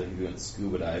pond. Like you went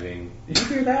scuba diving. Did you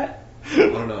hear that? I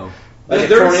don't know. Like a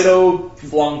tornado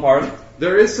flung part.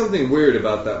 There is something weird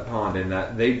about that pond in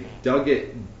that they dug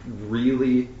it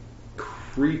really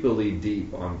creepily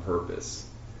deep on purpose.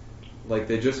 Like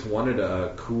they just wanted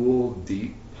a cool,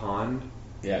 deep pond,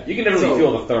 Yeah, you can never really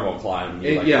feel the thermal climb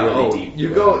when you're really deep.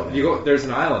 You go. There's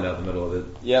an island out in the middle of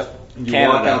it. Yep. You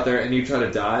walk out there and you try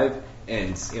to dive,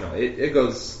 and it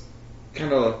goes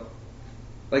kind of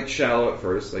like shallow at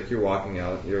first. Like you're walking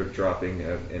out, you're dropping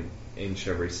an inch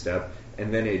every step,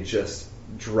 and then it just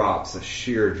drops, a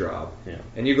sheer drop. Yeah.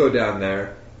 And you go down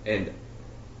there, and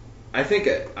I think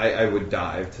I would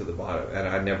dive to the bottom, and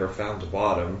I never found the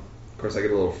bottom. Of course, I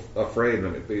get a little afraid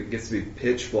when it gets to be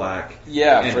pitch black.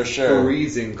 Yeah, and for sure.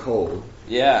 Freezing cold.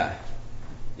 Yeah.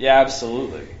 Yeah,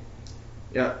 absolutely.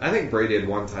 Yeah, I think Brady had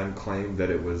one time claimed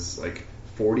that it was like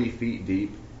 40 feet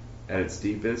deep at its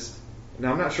deepest.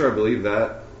 Now, I'm not sure I believe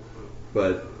that,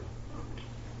 but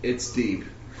it's deep.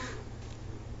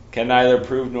 Can neither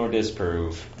prove nor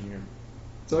disprove.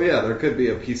 So yeah, there could be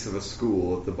a piece of a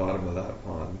school at the bottom of that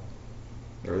pond.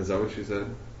 Or is that what you said?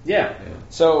 Yeah.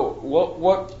 So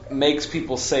what makes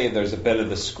people say there's a bit of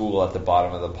the school at the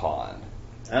bottom of the pond?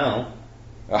 Oh.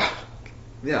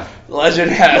 Yeah.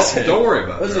 Legend has it. Don't worry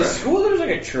about it. Was it a school or was it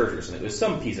like a church or something? It was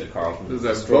some piece of Carlton There's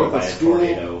destroyed both by a a school,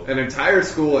 tornado. an entire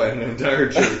school, and an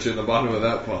entire church in the bottom of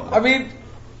that pond. I mean,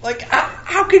 like,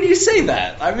 how can you say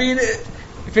that? I mean,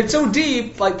 if it's so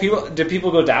deep, like, did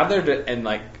people go down there and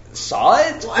like saw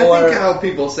it? Well, I think how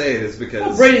people say it is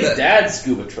because Brady's dad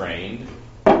scuba trained.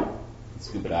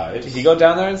 Scuba dived. Did he go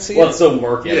down there and see Well, it? it's so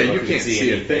murky. Yeah, I don't know you if can't see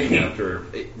a anything. thing after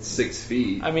 6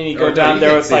 feet. I mean, you go down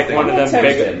there with like one of them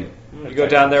big. You go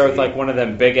down there with like one of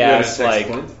them big ass like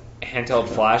handheld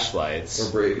flashlights.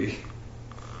 Or Brady.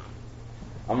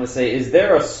 I'm gonna say, is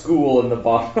there a school in the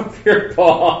bottom of your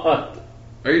pond?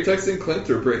 Are you texting Clint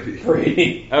or Brady?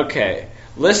 Brady. Okay,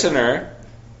 listener,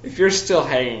 if you're still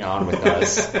hanging on with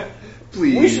us,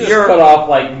 Please. We should have cut off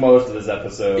like most of this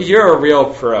episode. you're a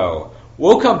real pro.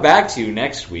 We'll come back to you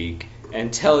next week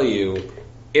and tell you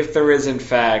if there is in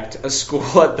fact a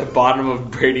school at the bottom of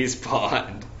Brady's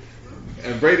pond.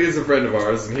 And Brady is a friend of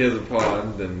ours, and he has a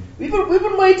pond, and We've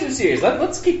been way too serious.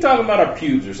 Let's keep talking about our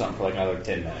pubes or something for like another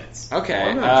 10 minutes. Okay.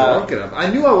 I'm not drunk enough. I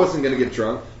knew I wasn't going to get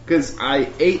drunk because I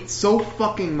ate so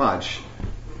fucking much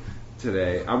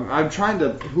today. I'm trying to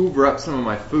hoover up some of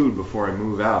my food before I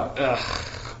move out.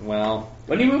 Well,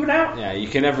 When are you moving out? yeah, you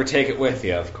can never take it with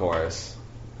you, of course.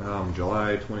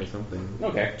 July 20-something.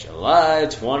 Okay. July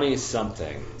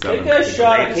 20-something. Take a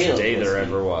shot at Greatest Caleb day this there week.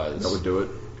 ever was. That would do it.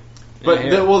 But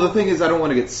Yeah. the thing is, I don't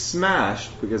want to get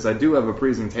smashed because I do have a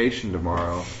presentation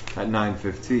tomorrow at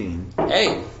 9:15.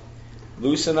 Hey,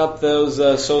 loosen up those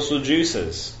social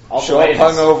juices. Also, Show up ladies.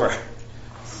 hungover.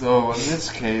 So in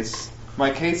this case, my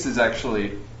case is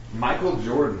actually Michael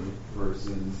Jordan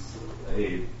versus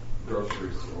a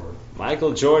grocery store.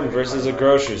 Michael Jordan versus a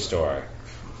grocery store.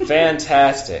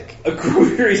 Fantastic. A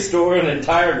grocery store, an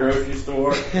entire grocery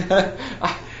store.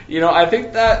 I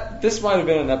think that this might have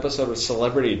been an episode of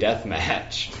Celebrity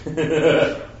Deathmatch.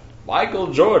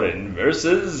 Michael Jordan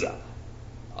versus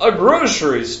a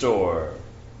grocery store.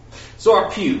 So our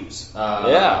pubes.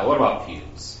 Yeah. What about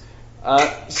pubes? I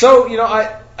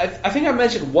think I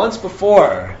mentioned once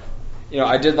before,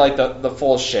 I did like the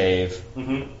full shave.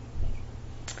 Mm-hmm.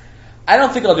 I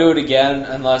don't think I'll do it again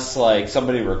unless like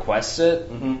somebody requests it.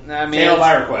 Mm-hmm. I mean, Cancel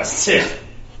my request.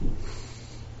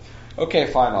 okay,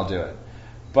 fine, I'll do it.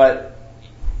 But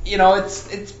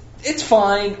it's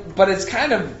fine, but it's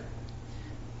kind of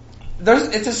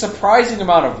it's a surprising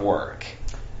amount of work.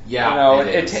 Yeah.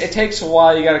 It takes a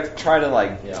while. You got to try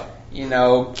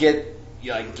to get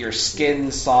your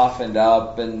skin softened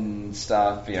up and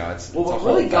stuff. It's Well, a what whole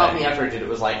really got thing. me after I did it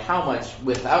was like how much,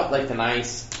 without like the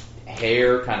nice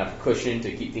hair kind of cushion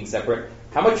to keep things separate,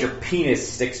 how much your penis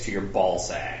sticks to your ball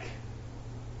sack.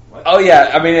 Oh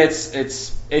yeah, I mean it's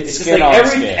It's just skin like on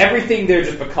skin. everything there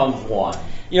just becomes one.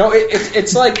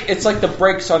 It's like the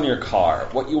brakes on your car.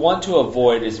 What you want to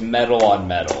avoid is metal on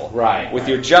metal. Right. With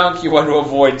your junk, you want to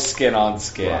avoid skin on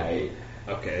skin. Right.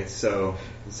 Okay, so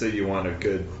you want a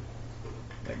good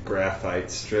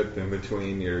graphite strip in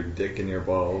between your dick and your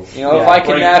balls. If Yeah, I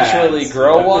can brake naturally pads.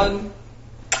 grow one,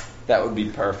 that would be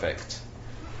perfect.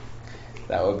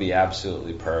 That would be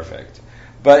absolutely perfect.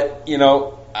 But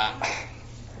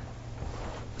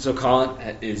so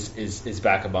Colin is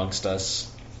back amongst us.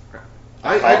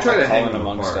 I try to hang Colin them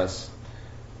amongst apart. us.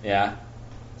 Yeah.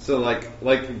 So like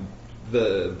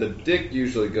the dick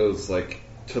usually goes like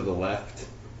to the left,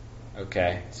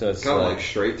 Okay. So it's kind of like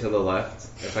straight to the left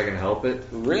if I can help it.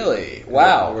 really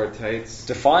wow. Where it tights.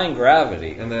 Defying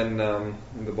gravity. And then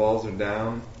the balls are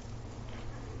down.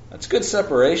 That's good Let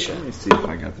separation. me see if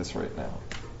I got this right now.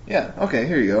 Yeah, okay,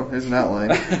 here you go. Here's an outline.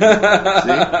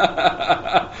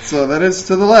 So that is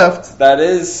to the left. That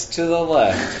is to the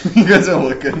left. You guys are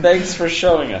looking. Thanks for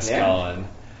showing us, Yeah. Colin.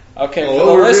 Okay, Oh, for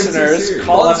the we're being listeners, sincere.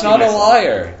 Colin's Well, not a myself.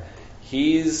 liar.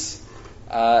 He's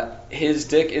his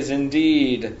dick is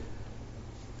indeed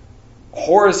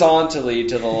horizontally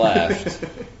to the left.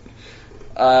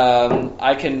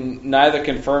 I can neither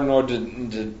confirm nor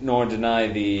deny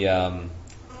the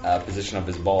position of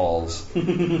his balls,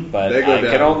 but They go I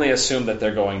can down. only assume that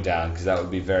they're going down because that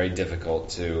would be very difficult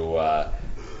to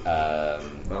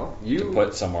Well, you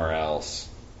put somewhere else.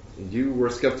 you were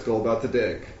skeptical about the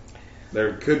dick.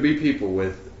 There could be people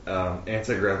with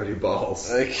anti-gravity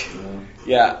balls. Like,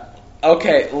 yeah.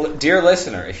 Okay, dear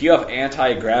listener, if you have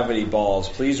anti-gravity balls,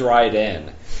 please write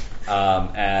in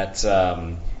at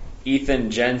Ethan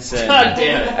Jensen God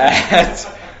damn it.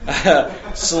 at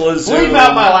Slazoom. Bleep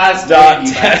out my last dot name,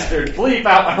 you tech. bastard. Bleep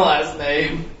out my last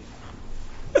name.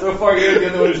 So far, you're the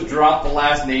only one who's dropped the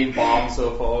last name bomb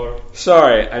so far.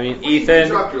 Sorry, I mean You Ethan.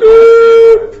 dropped your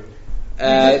last name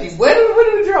At, When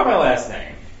did I drop my last name?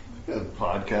 a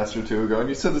podcast or two ago, and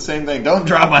you said the same thing. Don't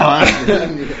drop my last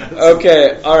name.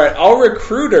 okay, all right. All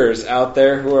recruiters out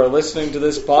there who are listening to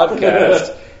this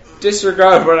podcast,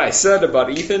 disregard what I said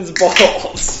about Ethan's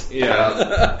balls.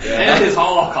 Yeah. And his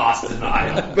Holocaust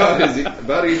denial.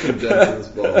 About Ethan Jensen's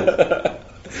balls.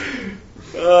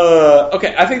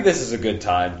 Okay, I think this is a good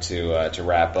time to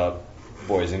wrap up,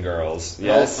 boys and girls.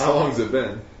 Yes. How long's it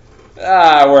been?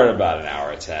 We're at about an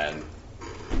hour 10.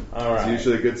 All It's right.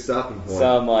 usually a good stopping point.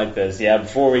 Something like this. Yeah,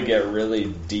 before we get really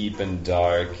deep and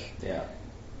dark, Yeah.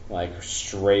 like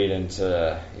straight into,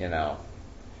 the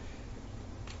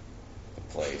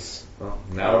place. Well,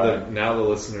 Alright. now the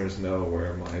listeners know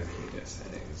where my penis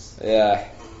hangs. Yeah.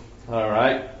 All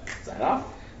right. Sign off.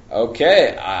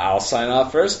 Okay, I'll sign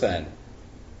off first then.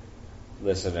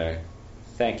 Listener,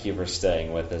 thank you for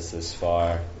staying with us this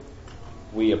far.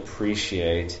 We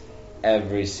appreciate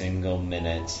every single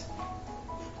minute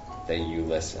that you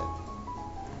listen.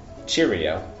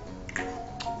 Cheerio.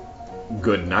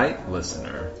 Good night,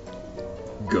 listener.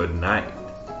 Good night.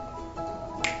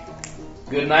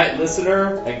 Good night,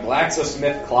 listener. And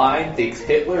GlaxoSmithKline thinks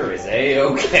Hitler is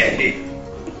A-okay.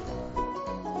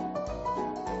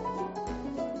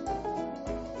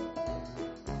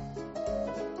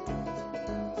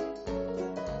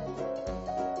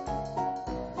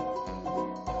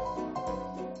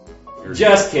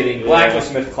 Just kidding.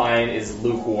 GlaxoSmithKline is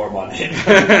lukewarm on it.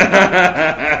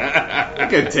 I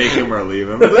could take him or leave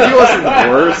him. But he wasn't the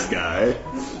worst guy.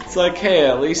 It's like, hey,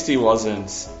 at least he wasn't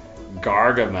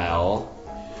Gargamel.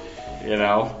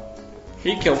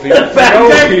 He killed people for Back no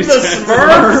then, the reason.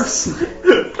 Smurfs.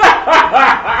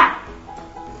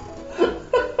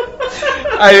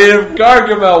 I mean, if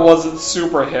Gargamel wasn't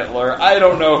Super Hitler, I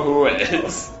don't know who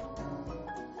is.